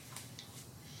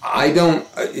I don't...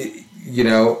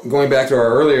 going back to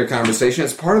our earlier conversation,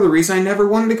 it's part of the reason I never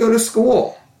wanted to go to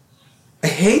school. I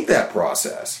hate that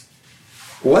process.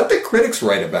 Let the critics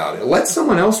write about it. Let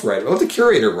someone else write it. Let the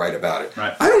curator write about it.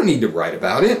 Right. I don't need to write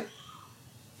about it.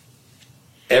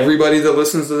 Everybody that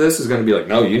listens to this is going to be like,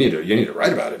 no, you need to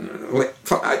write about it.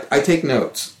 I take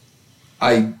notes.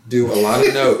 I do a lot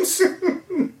of notes.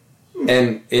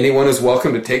 And anyone is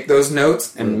welcome to take those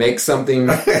notes and make something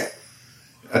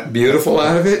beautiful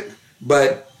out of it.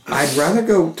 But I'd rather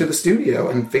go to the studio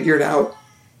and figure it out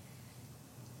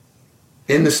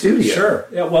in the studio. Sure.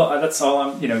 Yeah, well, that's all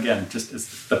I'm, again, just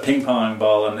it's the ping pong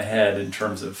ball in the head in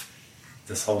terms of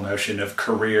this whole notion of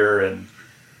career. And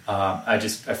I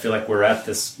feel like we're at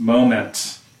this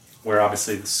moment where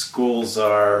obviously the schools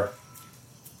are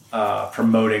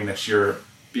promoting that you're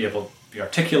be able to be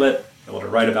articulate, able to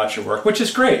write about your work, which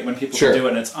is great when people can do it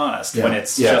and it's honest. Yeah. When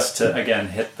it's just to, again,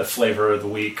 hit the flavor of the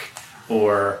week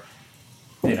or,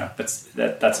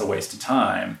 that's a waste of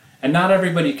time. And not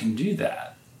everybody can do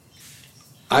that.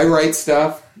 I write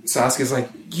stuff. Saskia's like,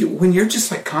 when you're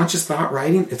just like conscious thought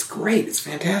writing, it's great. It's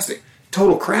fantastic.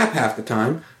 Total crap half the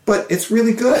time, but it's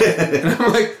really good. And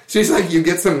I'm like, she's like, you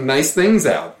get some nice things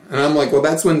out. And I'm like, well,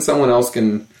 that's when someone else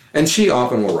can, and she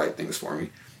often will write things for me.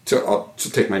 So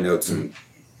she'll take my notes and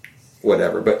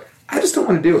whatever, but I just don't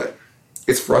want to do it.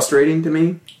 It's frustrating to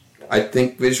me. I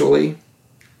think visually.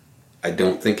 I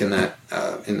don't think in that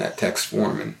text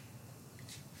form,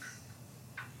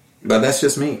 but that's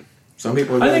just me. Some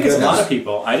people are really I think good it's a at lot it. of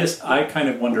people. I kind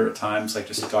of wonder at times, like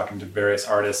just talking to various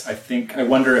artists, I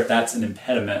wonder if that's an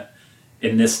impediment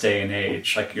in this day and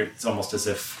age. Like it's almost as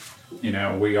if,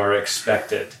 we are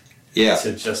expected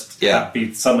to just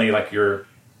be suddenly like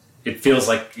it feels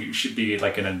like you should be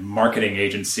like in a marketing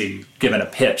agency given a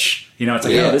pitch. It's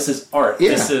like, this is art. Yeah.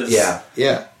 This is,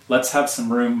 let's have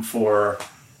some room for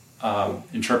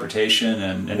interpretation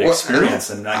and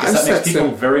experience. And I guess that makes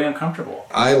people very uncomfortable.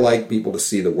 I like people to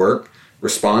see the work,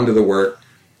 respond to the work,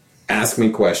 ask me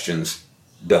questions,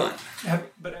 done.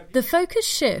 The focus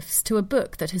shifts to a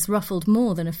book that has ruffled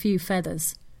more than a few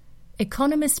feathers.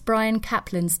 Economist Bryan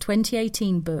Caplan's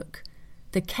 2018 book,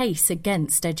 The Case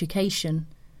Against Education: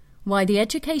 Why the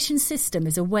Education System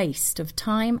is a Waste of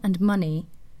Time and Money.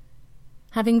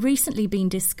 Having recently been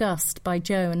discussed by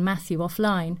Joe and Matthew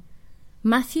offline,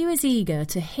 Matthew is eager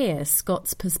to hear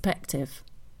Scott's perspective.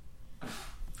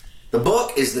 The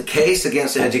book is The Case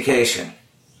Against Education.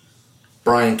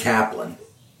 Bryan Caplan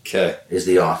is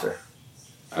the author.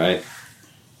 All right.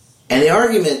 And the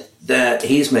argument that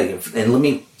he's making, and let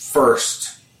me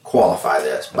first qualify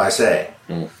this by saying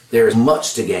there is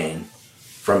much to gain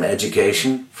from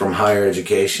education, from higher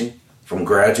education, from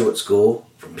graduate school,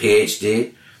 from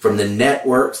PhD, from the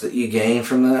networks that you gain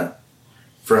from that,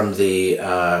 from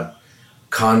the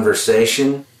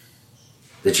conversation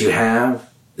that you have,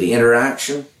 the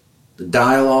interaction, the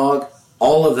dialogue,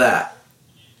 all of that.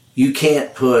 You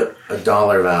can't put a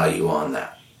dollar value on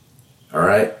that. All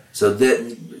right? So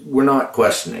we're not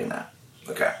questioning that.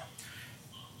 Okay.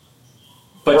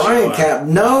 But Bryan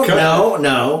Caplan,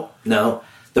 no.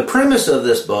 The premise of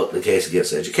this book, The Case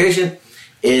Against Education,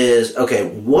 is, okay,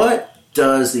 what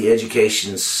does the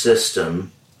education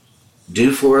system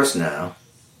do for us now?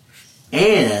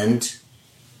 And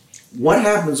what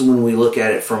happens when we look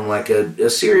at it from like a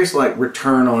serious like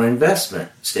return on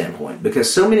investment standpoint?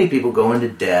 Because so many people go into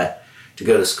debt to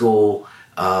go to school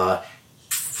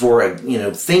for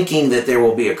thinking that there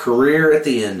will be a career at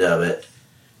the end of it.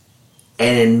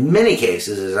 And in many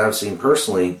cases, as I've seen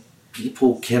personally,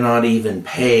 people cannot even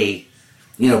pay,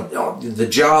 the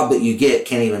job that you get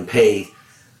can't even pay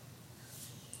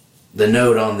the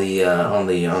note on the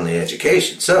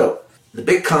education. So the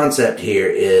big concept here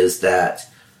is that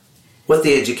what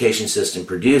the education system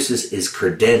produces is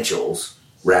credentials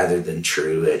rather than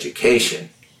true education.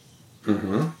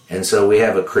 Mm-hmm. And so we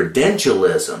have a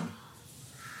credentialism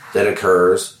that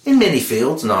occurs in many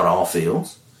fields, not all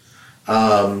fields.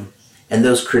 And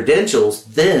those credentials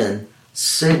then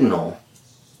signal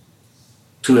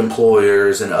to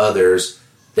employers and others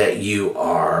that you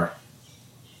are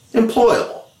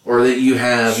employable or that you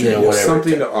have, whatever.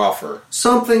 Something to offer.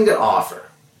 Something to offer.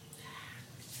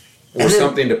 Or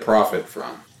something to profit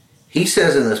from. He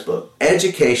says in this book,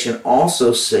 education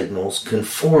also signals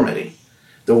conformity,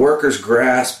 the worker's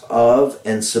grasp of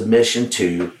and submission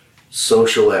to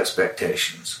social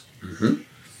expectations. Mm-hmm.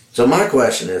 So my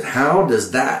question is, how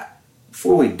does that,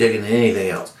 before we dig into anything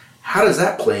else, how does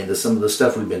that play into some of the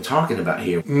stuff we've been talking about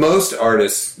here? Most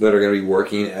artists that are going to be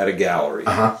working at a gallery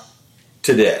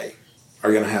today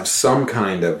are going to have some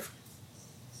kind of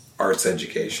arts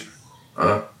education.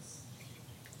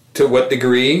 To what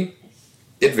degree,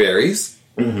 it varies.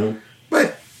 Mm-hmm.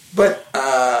 But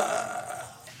I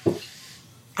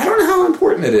don't know how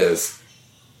important it is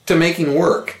to making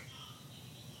work.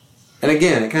 And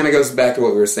again, it kind of goes back to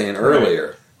what we were saying earlier.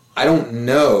 Right. I don't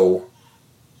know.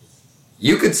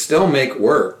 You could still make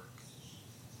work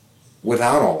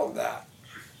without all of that.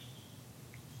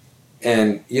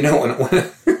 And, you know, when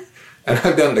and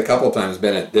I've done it a couple of times,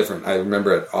 been at different, I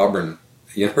remember at Auburn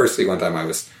University one time I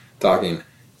was talking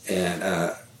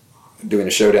and doing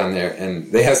a show down there,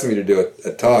 and they asked me to do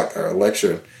a talk or a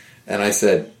lecture, and I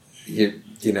said, you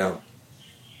know,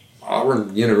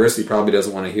 Auburn University probably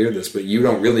doesn't want to hear this, but you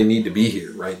don't really need to be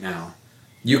here right now.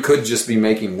 You could just be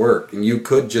making work, and you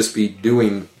could just be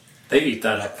doing... They eat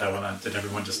that up, though, did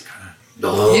everyone just kind of...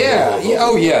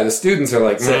 Yeah, the students are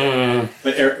like... So,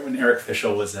 when Eric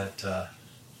Fischel was at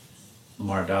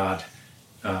Lamar Dodd,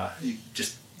 he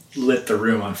just lit the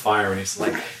room on fire, and he's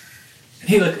like...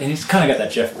 And he's kind of got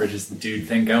that Jeff Bridges dude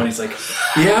thing going. He's like,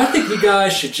 yeah, I think you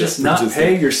guys should just not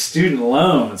pay your student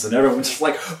loans. And everyone's just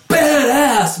like,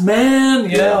 badass,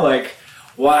 man. You know, like,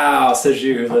 wow, says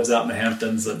you who lives out in the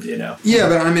Hamptons, and you know. Yeah,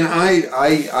 but I mean,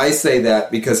 I say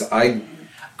that because I'm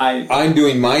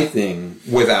doing my thing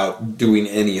without doing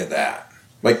any of that.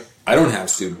 Like, I don't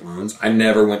have student loans. I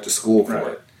never went to school for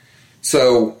it.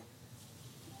 So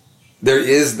there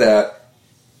is that.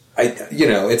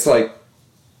 It's like,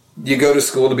 you go to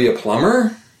school to be a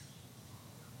plumber?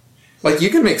 Like, you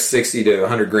can make 60 to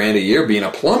 100 grand a year being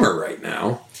a plumber right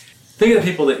now. Think of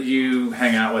the people that you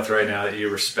hang out with right now that you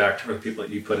respect, or the people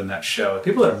that you put in that show. The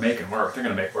people that are making work, they're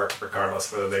going to make work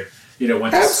regardless whether they,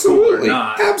 went to school or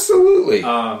not. Absolutely.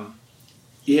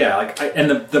 Yeah, and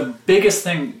the biggest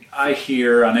thing I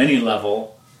hear on any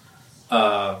level,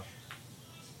 BFA,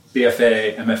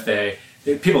 MFA,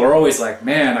 people are always like,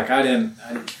 man, like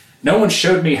no one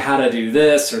showed me how to do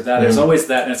this or that. There's always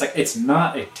that, and it's like, it's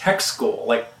not a tech school.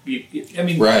 Like,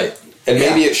 right. And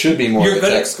maybe it should be more of a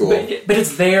tech school. But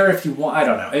it's there if you want. I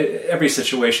don't know. Every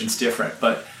situation's different.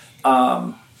 But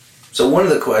so one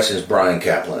of the questions Brian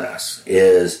Kaplan asks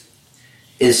is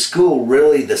school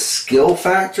really the skill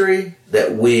factory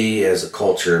that we as a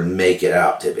culture make it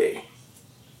out to be?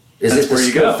 Is it the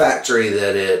skill factory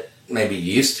that it maybe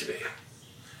used to be?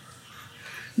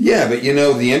 Yeah, but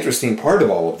the interesting part of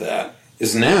all of that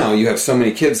is now you have so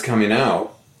many kids coming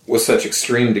out with such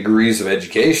extreme degrees of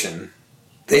education,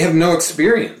 they have no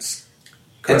experience.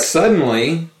 Correct. And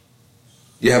suddenly,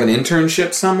 you have an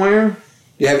internship somewhere,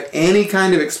 you have any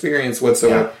kind of experience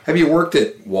whatsoever. Yeah. Have you worked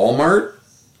at Walmart?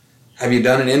 Have you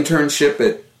done an internship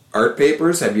at Art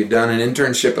Papers? Have you done an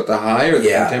internship at the High or the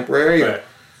Contemporary? Right.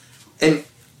 And,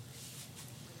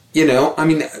 you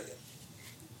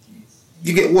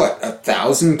get,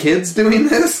 1,000 kids doing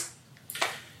this?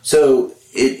 So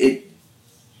it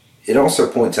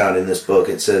also points out in this book,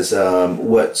 it says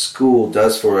what school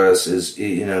does for us is,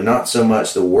 not so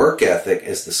much the work ethic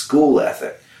as the school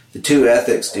ethic. The two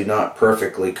ethics do not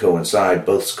perfectly coincide.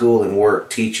 Both school and work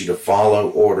teach you to follow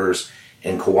orders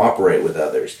and cooperate with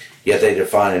others, yet they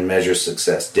define and measure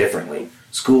success differently.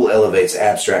 School elevates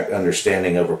abstract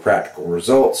understanding over practical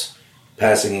results,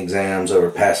 passing exams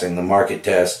over passing the market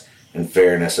test, and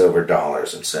fairness over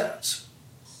dollars and cents.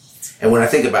 And when I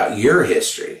think about your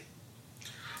history,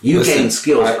 you gained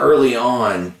skills early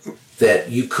on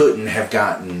that you couldn't have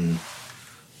gotten.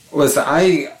 Listen,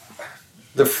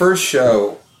 the first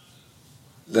show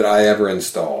that I ever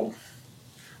installed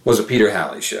was a Peter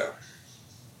Halley show.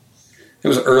 It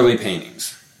was early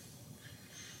paintings.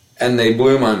 And they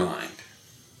blew my mind.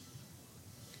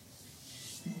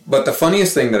 But the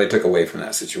funniest thing that I took away from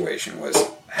that situation was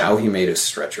how he made his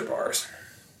stretcher bars.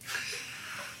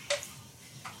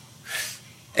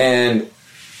 And,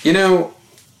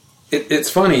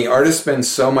 it's funny, artists spend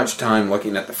so much time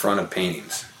looking at the front of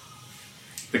paintings.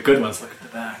 The good ones look at the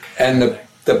back. And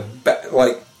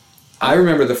I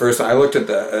remember the first time I looked at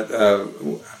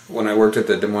when I worked at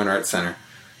the Des Moines Art Center,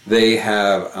 they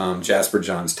have Jasper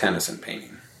Johns Tennyson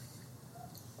painting.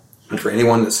 And for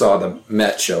anyone that saw the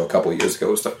Met show a couple of years ago,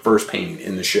 it was the first painting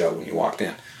in the show when you walked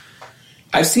in.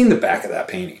 I've seen the back of that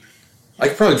painting. I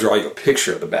could probably draw you a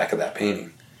picture of the back of that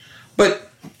painting. But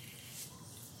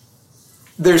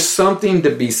there's something to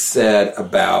be said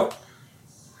about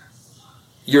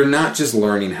you're not just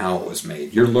learning how it was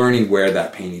made. You're learning where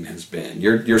that painting has been.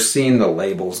 You're seeing the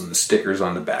labels and the stickers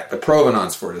on the back. The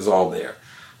provenance for it is all there.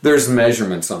 There's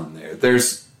measurements on there.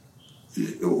 There's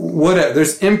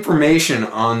information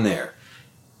on there.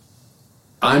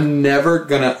 I'm never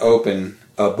going to open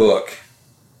a book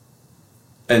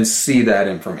and see that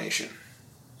information.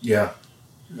 Yeah.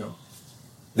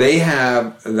 They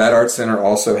have, that art center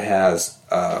also has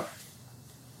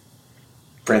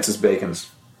Francis Bacon's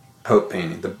Pope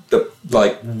painting, the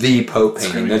like the Pope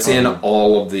painting that's in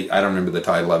all of the, I don't remember the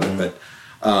title of it,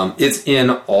 but it's in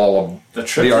all of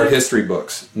the art history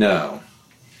books. No.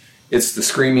 It's the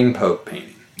Screaming Pope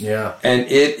painting. Yeah. And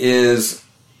it is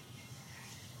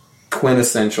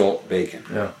quintessential Bacon.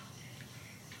 Yeah.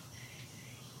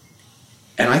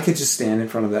 And I could just stand in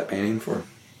front of that painting for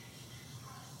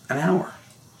an hour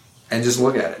and just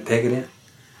look at it and take it in.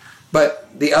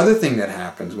 But the other thing that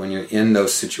happens when you're in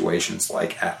those situations,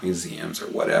 like at museums or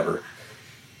whatever,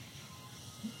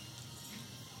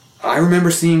 I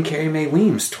remember seeing Carrie Mae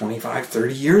Weems 25,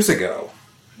 30 years ago.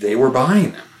 They were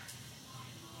buying them.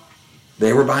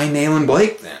 They were buying Nayland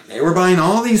Blake then. They were buying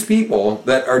all these people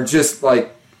that are just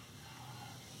like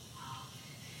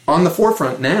on the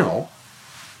forefront now,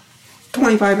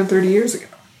 25 and 30 years ago.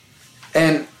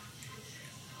 And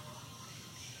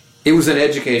it was an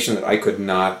education that I could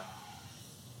not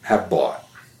have bought.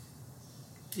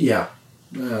 Yeah.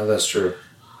 Yeah, that's true.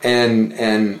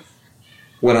 And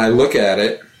when I look at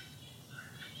it,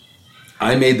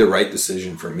 I made the right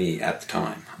decision for me at the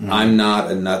time. Mm-hmm. I'm not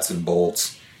a nuts and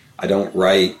bolts. I don't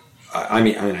write. I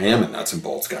mean, I am a nuts and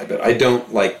bolts guy, but I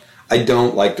don't like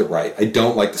to write. I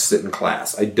don't like to sit in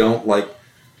class. I don't like.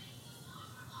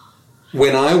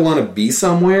 When I want to be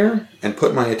somewhere and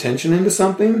put my attention into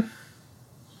something,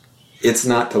 it's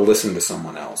not to listen to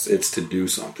someone else. It's to do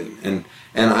something. And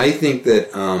I think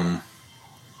that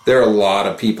there are a lot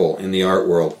of people in the art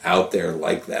world out there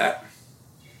like that.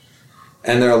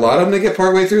 And there are a lot of them that get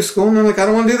partway through school and they're like, I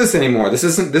don't want to do this anymore. This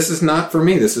is not for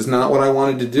me. This is not what I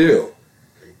wanted to do.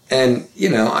 And, you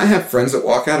know, I have friends that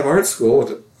walk out of art school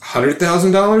with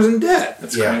 $100,000 in debt.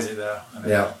 That's crazy,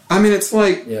 though. I mean, it's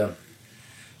like... Yeah.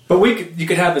 But you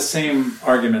could have the same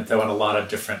argument, though, in a lot of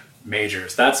different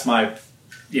majors. That's my...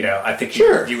 You know, I think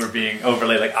you were being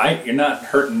overly like, you're not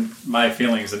hurting my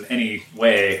feelings in any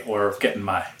way or getting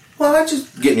my... Well, I'm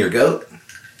just getting your goat.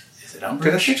 Is it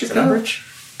umbrage? Is it umbrage?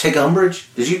 Take umbrage?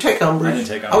 Did you take umbrage? I didn't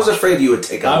take umbrage. I was afraid you would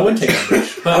take umbrage. I wouldn't take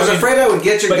umbrage. But I was afraid I would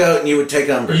get your goat and you would take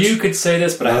umbrage. You could say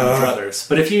this, but I have brothers.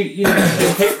 But if you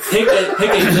pick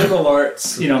a liberal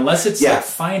arts, you know, unless it's like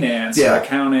finance or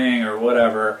accounting or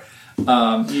whatever,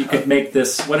 you could make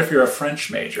this. What if you're a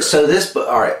French major? So this book.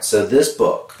 All right. So this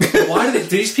book. Why do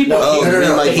these people? No,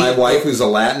 like my wife, who's a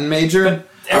Latin major.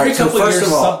 Every couple of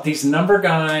years, these number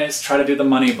guys try to do the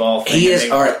Moneyball thing. He is.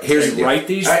 All right. Here's they write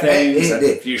these things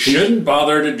that you shouldn't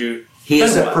bother to do. He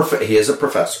is a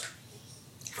professor.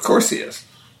 Of course, he is.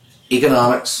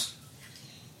 Economics.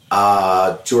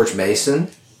 George Mason,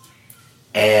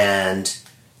 and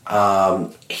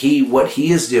what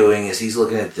he is doing is he's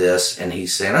looking at this and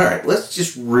he's saying, all right, let's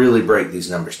just really break these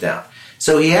numbers down.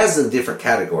 So he has the different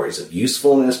categories of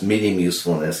usefulness, medium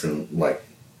usefulness, and like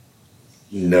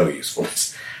no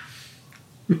usefulness.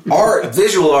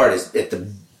 Visual art is at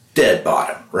the dead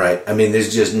bottom, right? I mean,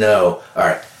 there's just no, all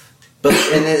right. But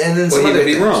and then some other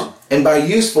things. Wrong. And by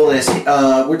usefulness,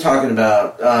 we're talking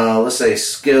about let's say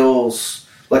skills,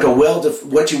 like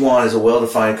what you want is a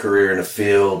well-defined career in a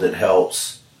field that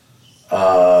helps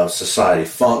society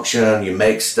function. You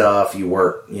make stuff, you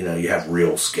work, you know, you have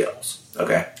real skills.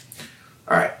 Okay,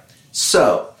 all right.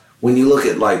 So when you look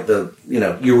at like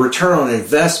your return on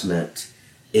investment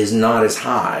is not as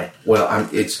high. Well,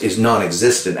 it's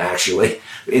non-existent actually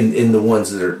in the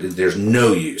ones that there's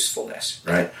no usefulness,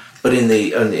 right? But in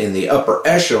the upper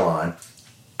echelon,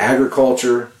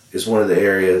 agriculture is one of the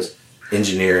areas.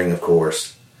 Engineering, of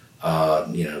course,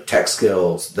 tech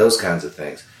skills, those kinds of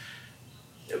things.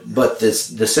 But the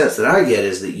sense that I get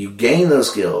is that you gain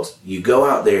those skills, you go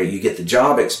out there, you get the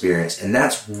job experience, and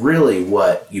that's really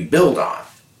what you build on.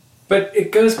 But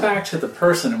it goes back to the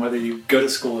person and whether you go to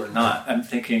school or not. I'm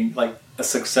thinking like a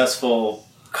successful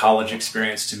college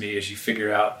experience to me is you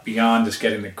figure out beyond just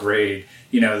getting the grade,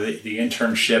 you know, the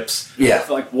internships,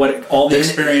 like all the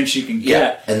experience you can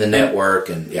get, and the network,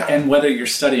 and whether you're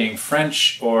studying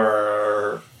French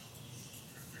or,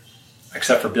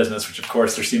 except for business, which of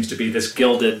course there seems to be this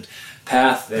gilded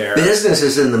path there. Business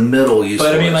is in the middle.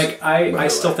 But I mean, like I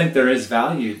still think there is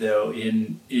value though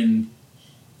in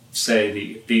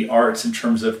say the arts in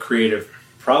terms of creative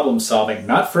problem solving.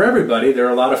 Not for everybody. There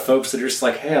are a lot of folks that are just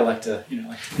like, hey, I like to,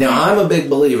 Now, I'm a big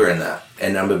believer in that,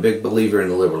 and I'm a big believer in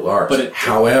the liberal arts. But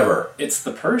however, it's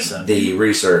the person. The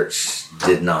research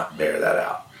did not bear that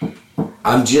out.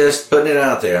 I'm just putting it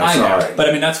out there. I'm sorry. Know. But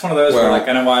I mean, that's one of those where like,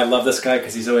 I know why I love this guy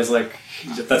because he's always like,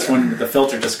 that's when the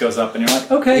filter just goes up and you're like,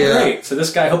 okay, great. So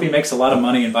this guy, I hope he makes a lot of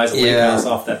money and buys a lake house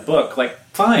off that book. Like,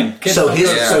 fine. So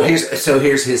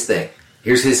here's his thing.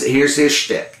 Here's his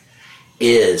shtick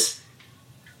is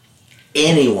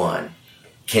anyone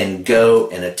can go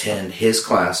and attend his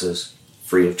classes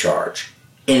free of charge.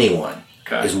 Anyone.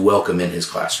 Okay. is welcome in his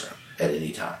classroom at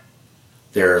any time.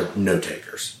 There are note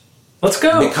takers. Let's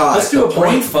go. Because let's do a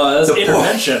brain fuzz the point-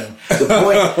 intervention.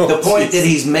 The point that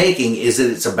he's making is that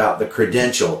it's about the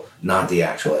credential, not the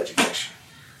actual education.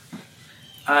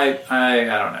 I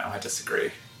don't know. I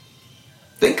disagree.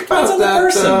 Think about Depends on the that.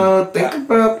 person. Think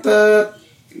about that.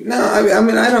 No, I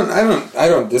mean, I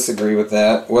don't disagree with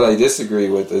that. What I disagree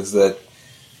with is that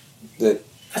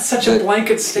That's such a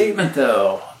blanket statement,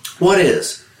 though. What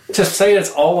is? To say it's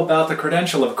all about the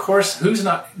credential, of course,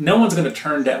 no one's going to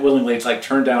turn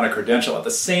down a credential. At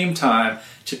the same time,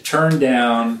 to turn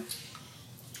down,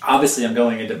 obviously I'm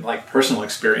going into like personal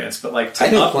experience, but like to I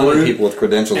know plenty of uproot, people with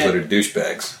credentials that are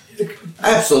douchebags.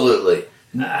 Absolutely.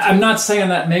 I'm not saying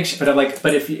that makes you,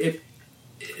 but if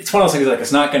it's one of those things like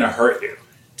it's not going to hurt you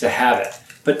to have it,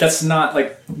 but that's not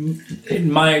like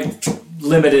in my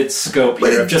limited scope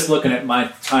here of just looking at my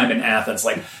time in Athens.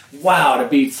 Like, wow, to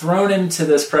be thrown into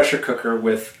this pressure cooker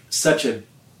with such a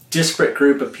disparate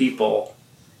group of people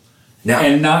Now,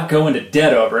 and not go into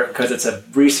debt over it because it's a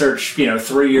research,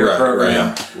 3-year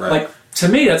program. right. Like, to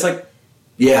me, that's like,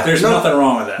 yeah, there's nothing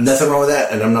wrong with that. Nothing wrong with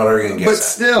that, and I'm not arguing against But that.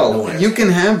 still, No one is. you can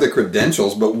have the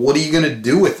credentials, but what are you going to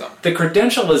do with them? The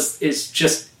credential is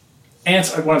just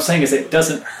what I'm saying is it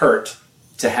doesn't hurt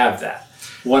to have that.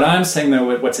 What I'm saying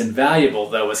though, what's invaluable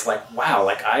though, is like, wow,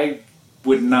 like I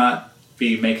would not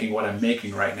be making what I'm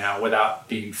making right now without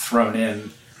being thrown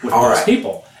in with All those right.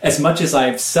 people. As much as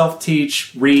I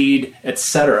self-teach, read,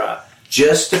 etc.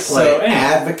 Just to play So, anyway.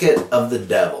 advocate of the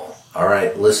devil. All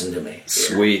right, listen to me. here.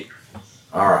 Sweet.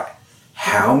 All right.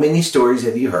 How many stories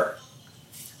have you heard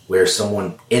where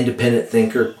someone, independent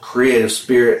thinker, creative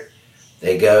spirit,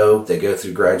 they go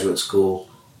through graduate school,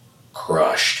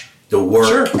 crushed. The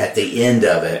work Sure. at the end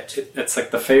of it. It's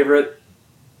like the favorite.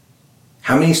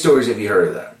 How many stories have you heard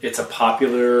of that? It's a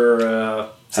popular.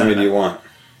 How many do you want?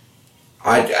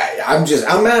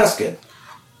 I'm asking.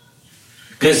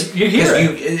 Because You hear it.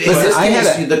 in Listen, this I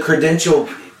had case, the credential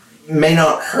may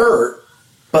not hurt,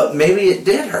 but maybe it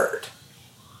did hurt.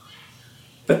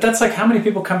 But that's like how many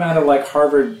people come out of like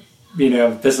Harvard,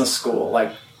 business school.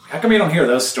 Like, how come you don't hear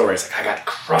those stories? Like, I got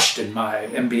crushed in my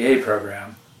MBA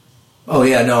program. Oh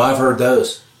yeah, no, I've heard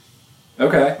those.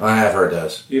 Okay. I have heard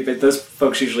those. But those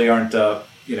folks usually aren't, but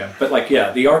like,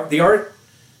 yeah, the art,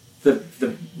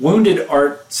 the wounded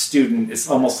art student is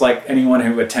almost like anyone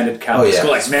who attended Catholic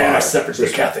school. Like, it's man, I fodder. suffered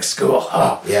through Catholic school.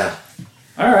 Oh, Yeah,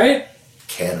 all right.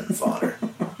 cannon fodder.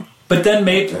 But then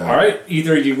maybe, all right,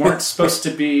 either you weren't supposed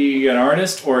to be an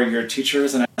artist or your teacher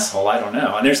is an asshole. I don't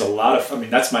know. And there's a lot of,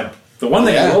 that's the one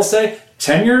thing I will say,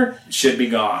 tenure should be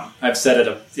gone. I've said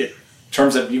it in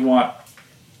terms of you want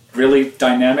really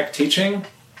dynamic teaching,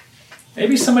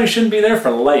 maybe somebody shouldn't be there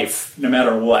for life, no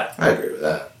matter what, I agree with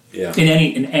that. Yeah.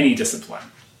 in any discipline.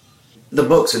 The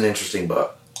book's an interesting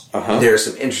book. Uh-huh. There are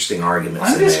some interesting arguments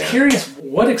I'm in just there. curious,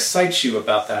 what excites you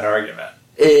about that argument?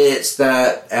 It's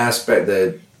that aspect,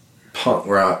 the punk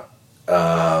rock,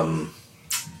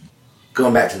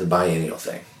 going back to the biennial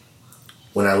thing.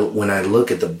 When I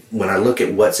look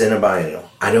at what's in a biennial,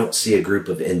 I don't see a group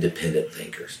of independent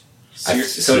thinkers. So, I it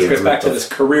see a goes group back to of- this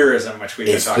careerism, which we've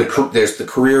been It's talking about. there's the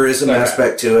careerism Okay.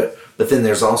 aspect to it, but then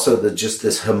there's also just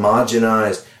this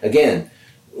homogenized. Again,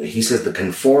 he says the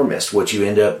conformist. What you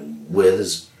end up with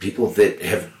is people that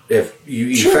have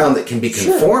you Sure. found that can be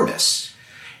conformists,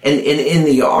 and in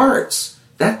the arts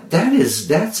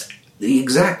that's the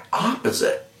exact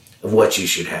opposite of what you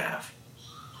should have.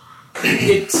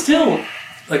 It's still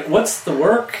like, what's the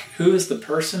work? Who is the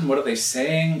person? What are they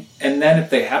saying? And then if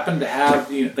they happen to have,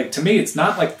 to me, it's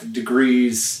not like the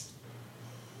degrees,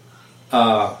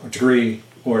 degree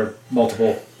or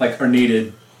multiple, are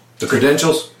needed. The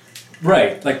credentials.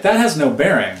 Right. Like, that has no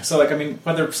bearing. So,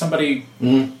 whether somebody...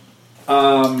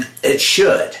 It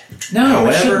should. No,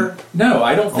 However- it shouldn't. No,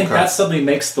 I don't think Okay. that suddenly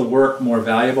makes the work more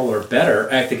valuable or better.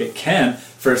 I think it can.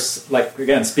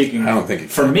 Again, speaking... I don't think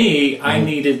it For can. me, I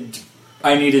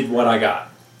needed what I got.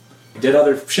 Did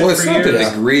other shit Well, it's for not years.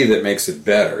 the degree that makes it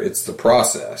better. It's the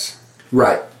process.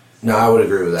 Right. No, I would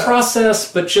agree with that.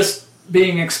 Process, but just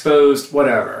being exposed,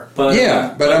 whatever. But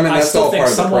Yeah, but I mean, that's still all think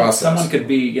part of the process. Someone could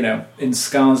be,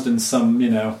 ensconced in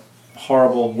some,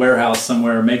 horrible warehouse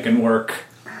somewhere making work,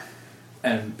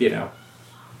 and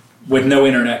with no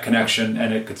internet connection,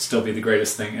 and it could still be the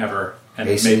greatest thing ever. And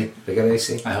AC. maybe They got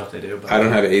AC. I hope they do. But I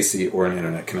don't have AC or an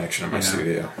internet connection in my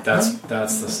studio. That's the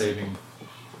saving.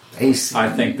 AC. I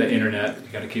think the internet. You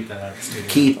got to keep that out of the studio.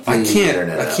 Keep the I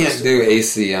internet. can't do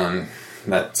AC on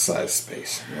that size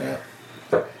space. Yeah.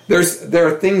 There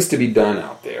are things to be done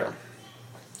out there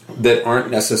that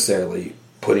aren't necessarily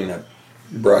putting a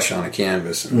brush on a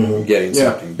canvas and getting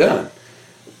Yeah. something done.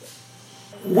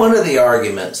 one of the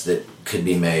arguments that could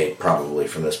be made probably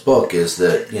from this book is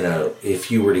that, you know, if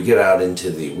you were to get out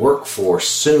into the workforce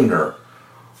sooner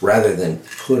rather than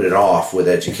put it off with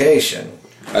education,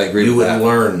 I agree you with would that.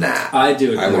 learn that. I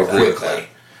do agree would with agree that. with that.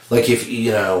 Like if,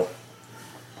 you know,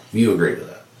 you agree with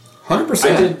that.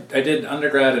 100%. I did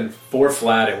undergrad in 4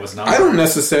 flat. It was not. I don't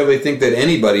necessarily think that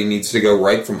anybody needs to go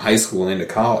right from high school into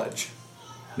college.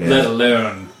 Yeah. Let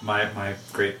alone my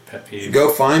great pet peeve. Go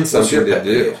find What's your something to pet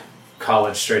do. peeve?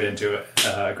 College straight into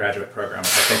a graduate program. I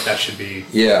think that should be.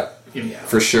 Yeah,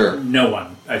 for sure. No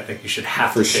one. I think you should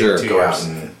have For to take sure. 2 Go years. out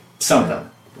and... Something.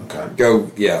 Okay.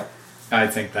 Go, yeah. I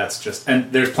think that's just,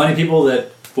 and there's plenty of people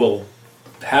that will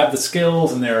have the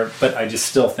skills and but I just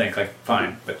still think like,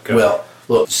 fine, but go. Well,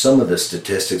 look, some of the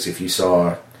statistics, if you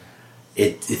saw,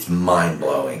 it's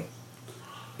mind-blowing.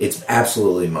 It's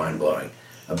absolutely mind-blowing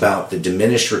about the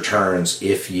diminished returns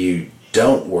if you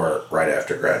don't work right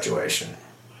after graduation.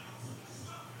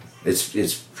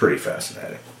 It's pretty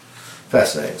fascinating.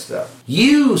 Fascinating stuff.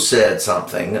 You said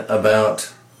something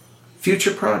about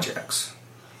future projects.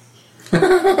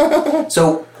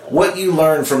 So what you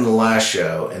learned from the last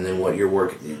show and then what you're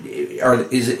working,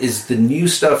 is the new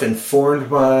stuff informed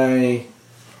by...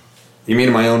 You mean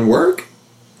in my own work?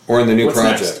 Or in the new What's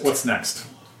project? next? What's next?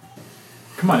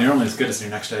 Come on, you're only as good as your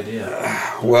next idea.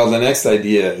 Well, the next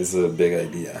idea is a big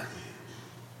idea.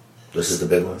 This is the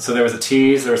big one. So there was a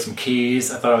tease, there were some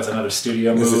keys. I thought it was another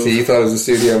studio move. You thought it was a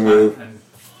studio move? And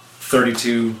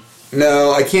 32.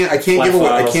 No, I can't give away.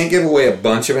 I files. can't give away a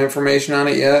bunch of information on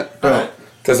it yet Alright.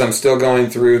 because I'm still going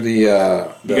through the.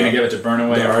 You're going to give it to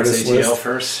Burnaway the or artist ATL list.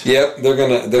 first? Yep, they're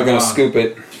gonna on. scoop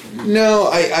it. No,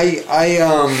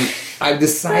 I've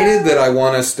decided that I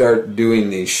want to start doing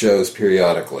these shows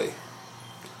periodically.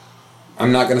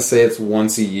 I'm not going to say it's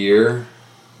once a year,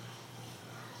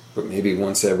 but maybe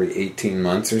once every 18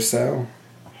 months or so.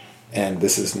 And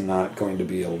this is not going to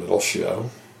be a little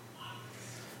show.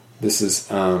 This is,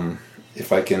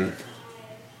 if I can...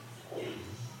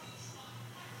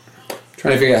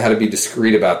 Trying to figure out how to be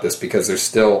discreet about this because there's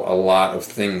still a lot of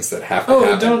things that have to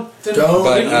happen. Don't, we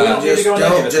don't need to go into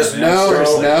any of it just- then, man. no,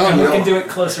 Seriously. no, And no. we can do it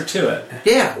closer to it.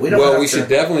 Yeah, we don't Well, have we to... should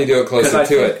definitely do it 'Cause closer I to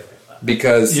think it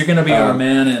because You're going to be our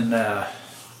man in the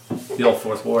old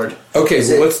 4th Ward. Okay, Is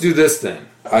well, it- let's do this then.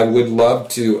 I would love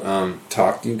to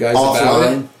talk to you guys about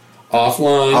Offline? it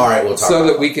offline. All right, we'll talk so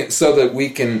about that we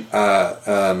can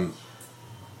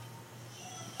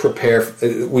prepare.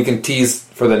 We can tease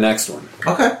for the next one.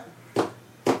 Okay.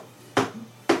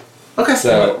 Okay.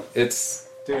 So it's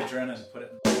Do it, Dren, and put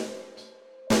it in.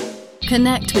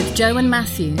 Connect with Joe and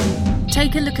Matthew.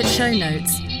 Take a look at show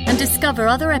notes and discover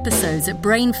other episodes at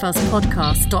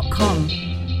brainfuzzpodcast.com.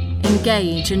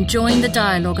 Engage and join the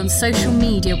dialogue on social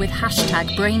media with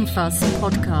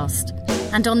 #BrainFuzzPodcast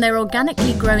and on their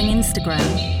organically growing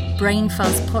Instagram,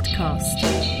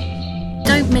 BrainFuzzPodcast.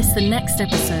 Don't miss the next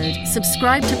episode.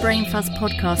 Subscribe to Brain Fuzz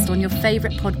Podcast on your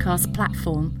favourite podcast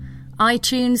platform: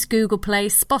 iTunes, Google Play,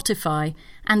 Spotify,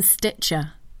 and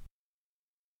Stitcher.